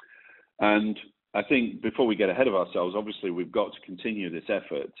 And I think before we get ahead of ourselves, obviously we've got to continue this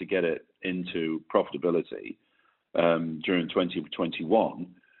effort to get it into profitability during 2021.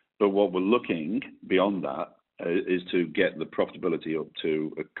 But what we're looking beyond that is to get the profitability up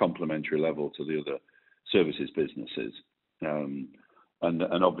to a complementary level to the other services businesses.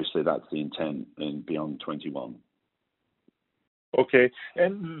 And obviously that's the intent in beyond 21. Okay.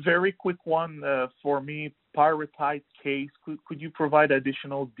 And very quick one for me, Pyrrhotite case. Could you provide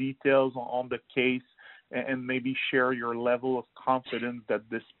additional details on the case and maybe share your level of confidence that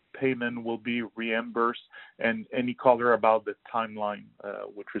this payment will be reimbursed, and any color about the timeline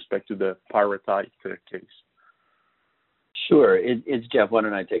with respect to the Pyrrhotite case? Sure. It's Jeff. Why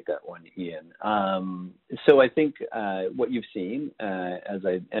don't I take that one, Ian? So I think what you've seen, as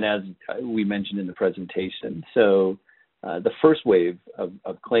we mentioned in the presentation, so the first wave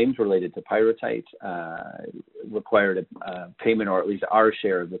of claims related to Pyrrhotite required a payment, or at least our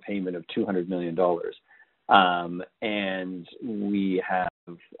share of the payment, of $200 million. And we have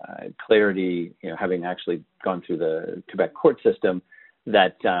clarity, having actually gone through the Quebec court system,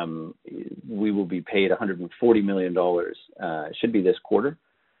 that we will be paid $140 million, should be this quarter,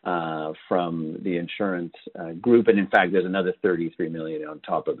 from the insurance group, and in fact, there's another $33 million on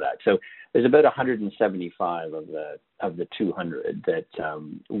top of that. So there's about 175 of the 200 that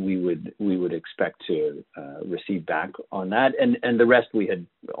we would expect to receive back on that, and the rest we had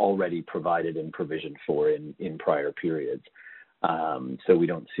already provided and provisioned for in prior periods. So we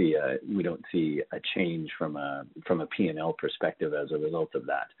don't see a change from a P&L perspective as a result of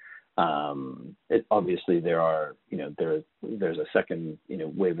that. Obviously there's a second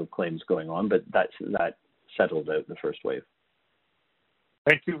wave of claims going on, but that settled out the first wave.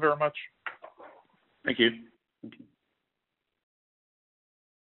 Thank you very much. Thank you.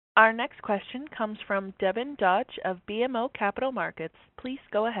 Our next question comes from Devin Dodge of BMO Capital Markets. Please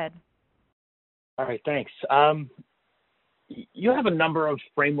go ahead. All right, thanks. You have a number of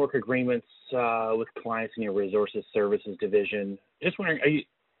framework agreements with clients in your resources services division. Just wondering,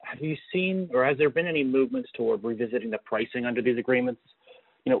 have you seen, or has there been any movements toward revisiting the pricing under these agreements?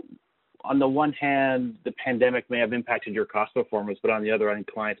 On the one hand, the pandemic may have impacted your cost performance, but on the other, I think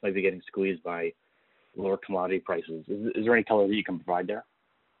clients might be getting squeezed by lower commodity prices. Is there any color that you can provide there?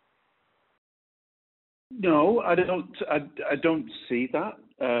 No, I don't see that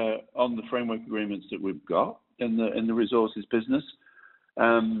on the framework agreements that we've got in the resources business.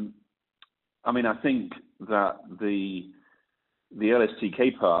 I think that the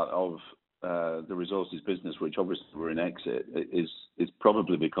LSTK part of the resources business, which obviously we're in exit, is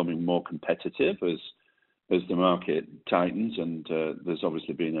probably becoming more competitive as the market tightens, and there's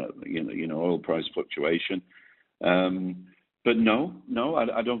obviously been a oil price fluctuation. But no,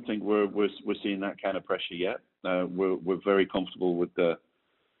 I don't think we're seeing that kind of pressure yet. We're very comfortable with the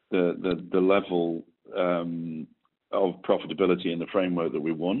level of profitability in the framework that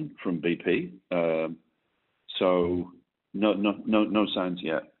we won from BP. So no signs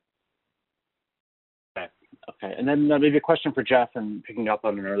yet. Okay. And then maybe a question for Jeff, and picking up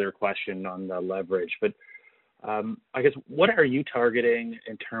on an earlier question on the leverage. But I guess, what are you targeting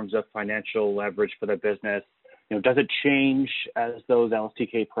in terms of financial leverage for the business? Does it change as those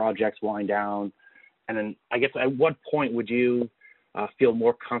LSTK projects wind down? And then I guess, at what point would you feel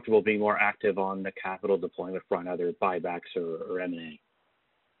more comfortable being more active on the capital deployment front, either buybacks or M&A?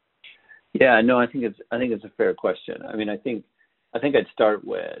 Yeah, no, I think it's a fair question. I think I'd start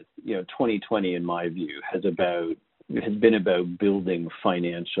with 2020 in my view has been about building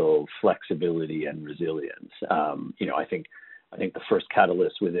financial flexibility and resilience. I think the first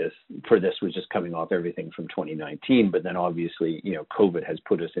catalyst for this was just coming off everything from 2019, but then obviously COVID has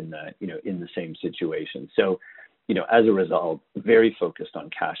put us in the same situation. So as a result, very focused on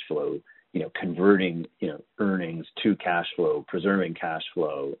cash flow, converting earnings to cash flow, preserving cash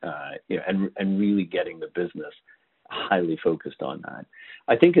flow, and really getting the business highly focused on that.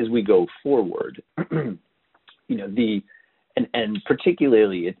 I think as we go forward, and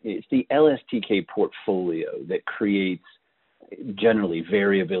particularly it's the LSTK portfolio that creates generally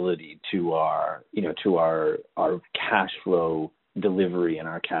variability to our cash flow delivery and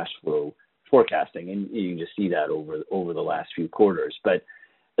our cash flow forecasting, and you just see that over the last few quarters. But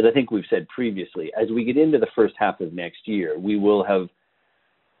as I think we've said previously, as we get into the first half of next year, we will have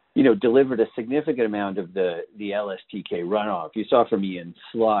delivered a significant amount of the LSTK runoff. You saw from Ian's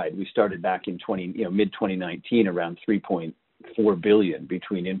slide, we started back in mid 2019 around 3.4 billion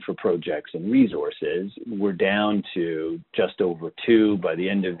between infra projects and resources. We're down to just over 2 by the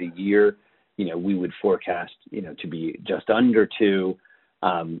end of the year. We would forecast to be just under 2,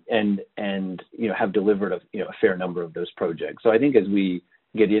 and have delivered a fair number of those projects. So I think as we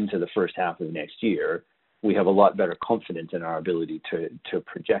get into the first half of next year, we have a lot better confidence in our ability to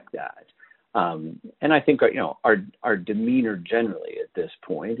project that. And I think our demeanor generally at this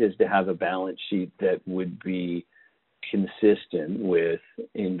point is to have a balance sheet that would be consistent with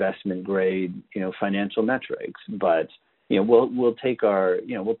investment grade financial metrics. But we'll take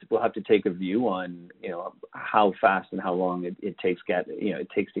we'll have to take a view on how fast and how long it takes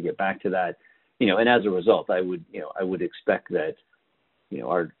to get back to that. And as a result, I would expect that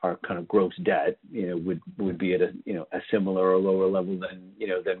our kind of gross debt would be at a similar or lower level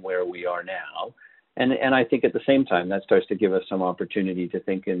than where we are now. And I think at the same time that starts to give us some opportunity to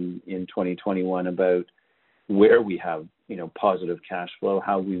think in 2021 about where we have positive cash flow,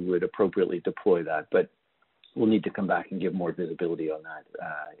 how we would appropriately deploy that. But we'll need to come back and give more visibility on that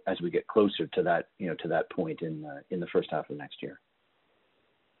as we get closer to that to that point in the first half of next year.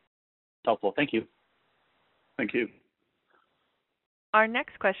 Helpful. Thank you. Thank you. Our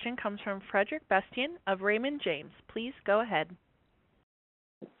next question comes from Frederic Bastien of Raymond James. Please go ahead.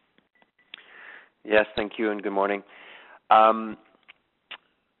 Yes, thank you, and good morning.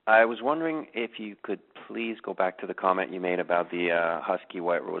 I was wondering if you could please go back to the comment you made about the Husky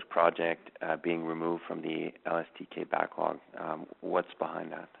White Rose project being removed from the LSTK backlog. What's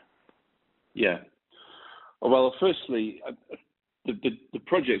behind that? Yeah. Well, firstly, the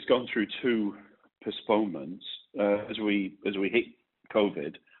project's gone through two postponements. As we hit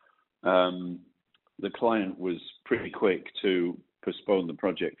COVID, the client was pretty quick to postpone the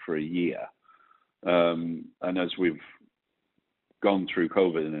project for a year. And as we've gone through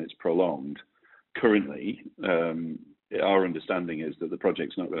COVID and it's prolonged, currently, our understanding is that the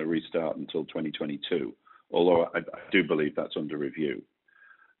project's not going to restart until 2022, although I do believe that's under review.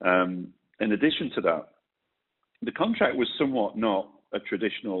 In addition to that, the contract was somewhat not a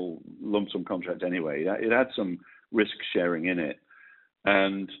traditional lump sum contract anyway. It had some risk sharing in it.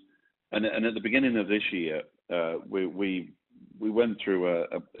 And at the beginning of this year, we went through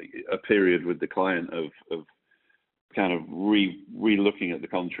a period with the client of kind of re-looking at the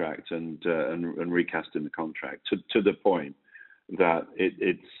contract and recasting the contract to the point that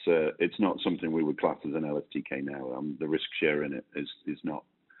it's not something we would class as an LSTK now. The risk share in it is not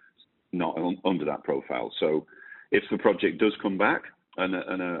under that profile. So if the project does come back,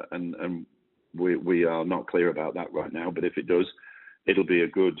 and we are not clear about that right now, but if it does, it'll be a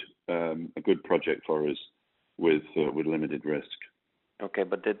good project for us with limited risk. Okay,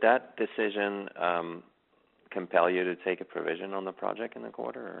 but did that decision compel you to take a provision on the project in the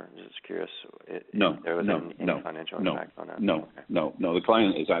quarter, or just curious if there was any financial impact on that? No. The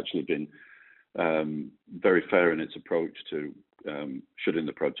client has actually been very fair in its approach to shutting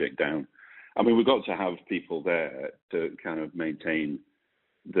the project down. I mean, we've got to have people there to kind of maintain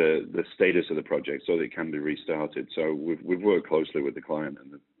the status of the project so that it can be restarted. So we've worked closely with the client,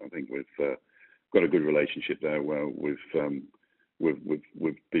 and I think we've got a good relationship there where we've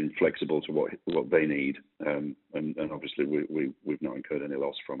been flexible to what they need, and obviously we've not incurred any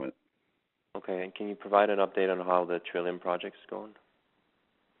loss from it. Okay, and can you provide an update on how the Trillium project is going?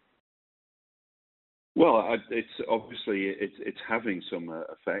 Well, it's obviously it's having some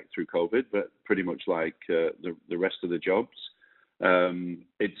effect through COVID, but pretty much like the rest of the jobs,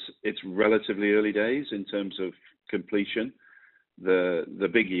 it's relatively early days in terms of completion. The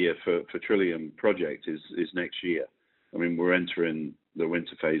big year for Trillium project is next year. I mean, we're entering the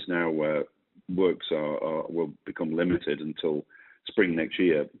winter phase now where works will become limited until spring next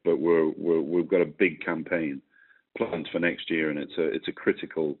year. But we've got a big campaign planned for next year, and it's a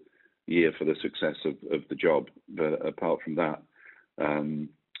critical year for the success of the job. But apart from that,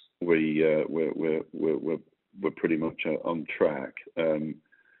 we're pretty much on track.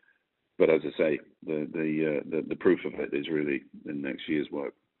 But as I say, the proof of it is really in next year's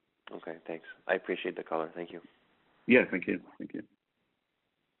work. Okay, thanks. I appreciate the color. Thank you. Yeah, thank you. Thank you.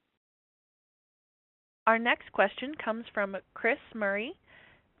 Our next question comes from Chris Murray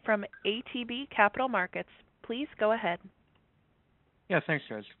from ATB Capital Markets. Please go ahead. Yeah, thanks,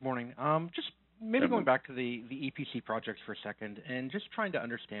 guys. Good morning. Just maybe going back to the EPC projects for a second, and just trying to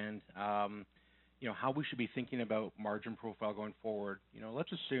understand, how we should be thinking about margin profile going forward.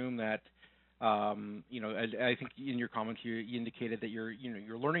 Let's assume that, I think in your comments you indicated that you're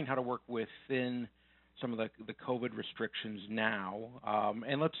learning how to work within some of the COVID restrictions now,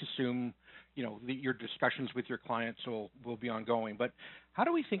 and let's assume, your discussions with your clients will be ongoing. But how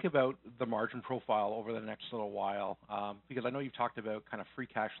do we think about the margin profile over the next little while? Because I know you've talked about kind of free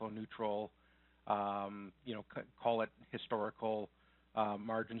cash flow neutral, call it historical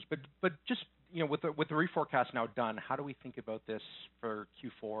margins. But just, with the reforecast now done, how do we think about this for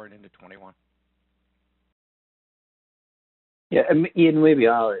Q4 and into 21? Yeah, Ian, maybe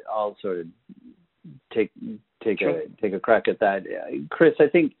I'll sort of take a crack at that. Chris, I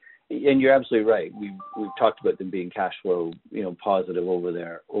think, and you're absolutely right. We've talked about them being cash flow, positive over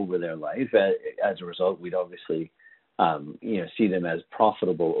their life. As a result, we'd obviously, see them as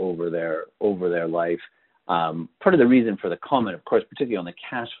profitable over their life. Part of the reason for the comment, of course, particularly on the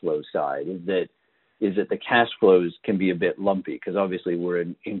cash flow side, is that the cash flows can be a bit lumpy because obviously we're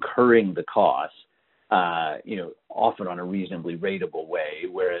incurring the costs, often on a reasonably ratable way,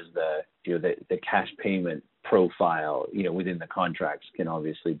 whereas the cash payment profile, within the contracts can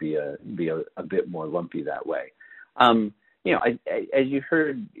obviously be a bit more lumpy that way. As you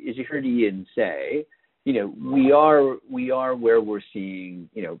heard Ian say, we are where we're seeing,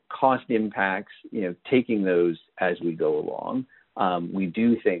 cost impacts, taking those as we go along. We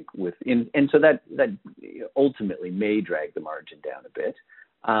do think and so that ultimately may drag the margin down a bit.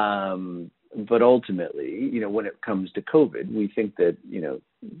 But ultimately, when it comes to COVID, we think that,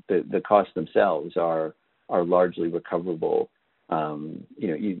 the costs themselves are largely recoverable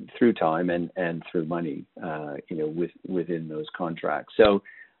through time and through money, within those contracts. So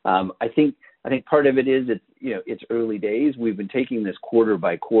I think part of it is it's early days. We've been taking this quarter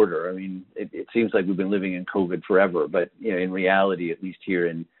by quarter. I mean, it seems like we've been living in COVID forever, but in reality, at least here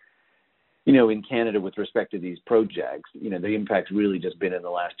in Canada, with respect to these projects, the impact's really just been in the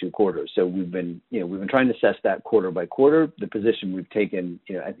last 2 quarters. So we've been trying to assess that quarter by quarter. The position we've taken,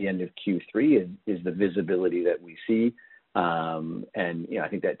 at the end of Q3 is the visibility that we see. And I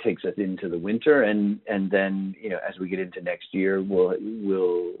think that takes us into the winter, and then as we get into next year, we'll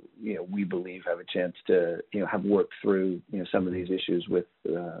we believe have a chance to have worked through some of these issues with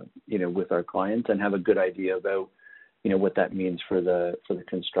with our clients and have a good idea about what that means for the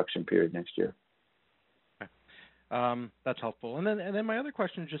construction period next year. Okay. That's helpful. And then my other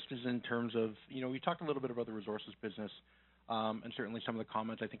question just is in terms of we talked a little bit about the resources business, and certainly some of the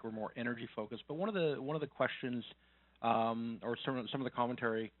comments I think were more energy focused. But one of the questions, or some of the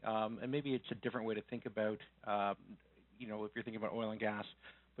commentary, and maybe it's a different way to think about, if you're thinking about oil and gas,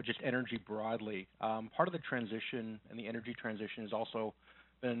 but just energy broadly. Part of the transition and the energy transition has also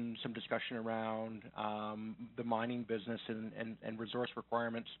been some discussion around the mining business and resource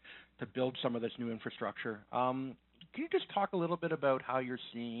requirements to build some of this new infrastructure. Can you just talk a little bit about how you're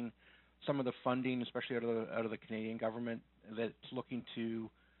seeing some of the funding, especially out of the Canadian government, that's looking to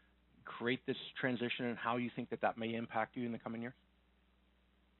create this transition, and how you think that may impact you in the coming years?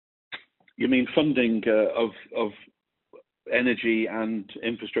 You mean funding of energy and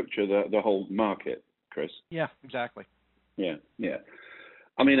infrastructure, the whole market, Chris? Yeah, exactly. Yeah.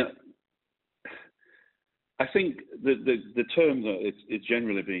 I mean, I think the term that is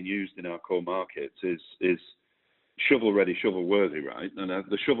generally being used in our core markets is shovel-ready, shovel-worthy, right? And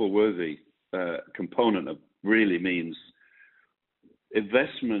the shovel-worthy component really means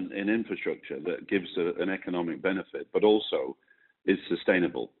investment in infrastructure that gives an economic benefit, but also is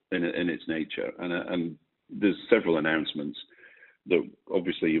sustainable in its nature. And there's several announcements that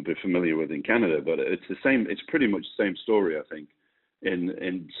obviously you'll be familiar with in Canada, but it's the same. It's pretty much the same story, I think,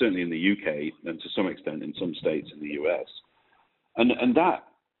 in certainly in the UK and to some extent in some states in the US. And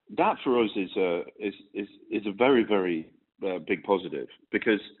that for us is a very, very big positive,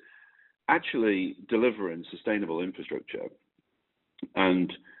 because actually delivering sustainable infrastructure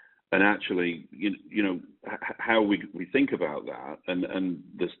and actually how we think about that and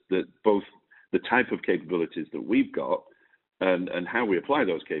both the type of capabilities that we've got and how we apply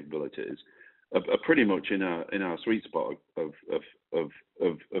those capabilities are pretty much in our sweet spot of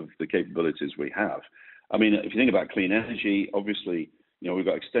the capabilities we have. I mean, if you think about clean energy, obviously we've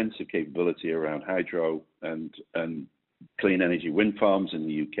got extensive capability around hydro and clean energy wind farms in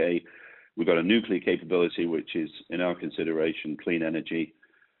the UK. We've got a nuclear capability, which is, in our consideration, clean energy.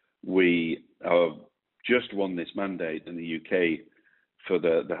 We have just won this mandate in the UK for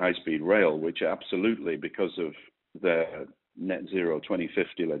the high-speed rail, which absolutely, because of the net zero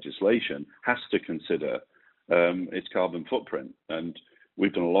 2050 legislation, has to consider its carbon footprint. And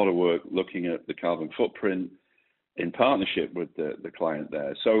we've done a lot of work looking at the carbon footprint in partnership with the client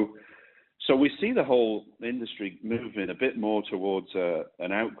there. So we see the whole industry moving a bit more towards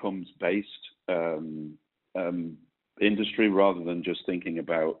an outcomes-based industry, rather than just thinking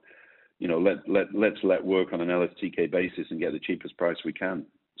about, let's let work on an LSTK basis and get the cheapest price we can.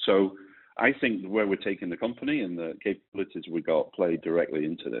 So I think where we're taking the company and the capabilities we got play directly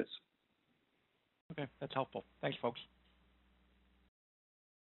into this. Okay, that's helpful. Thanks, folks.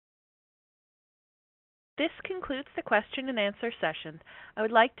 This concludes the question and answer session. I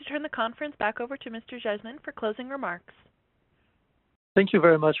would like to turn the conference back over to Mr. Jasmin for closing remarks. Thank you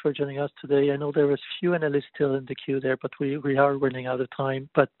very much for joining us today. I know there was few analysts still in the queue there, but we are running out of time.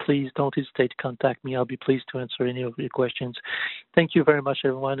 But please don't hesitate to contact me. I'll be pleased to answer any of your questions. Thank you very much,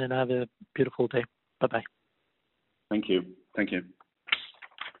 everyone, and have a beautiful day. Bye-bye. Thank you. Thank you.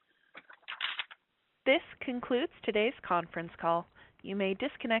 This concludes today's conference call. You may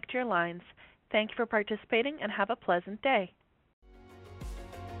disconnect your lines. Thank you for participating and have a pleasant day.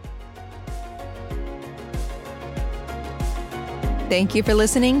 Thank you for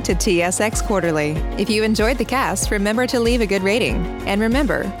listening to TSX Quarterly. If you enjoyed the cast, remember to leave a good rating. And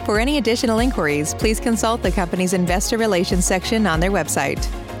remember, for any additional inquiries, please consult the company's investor relations section on their website.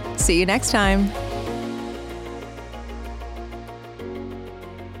 See you next time.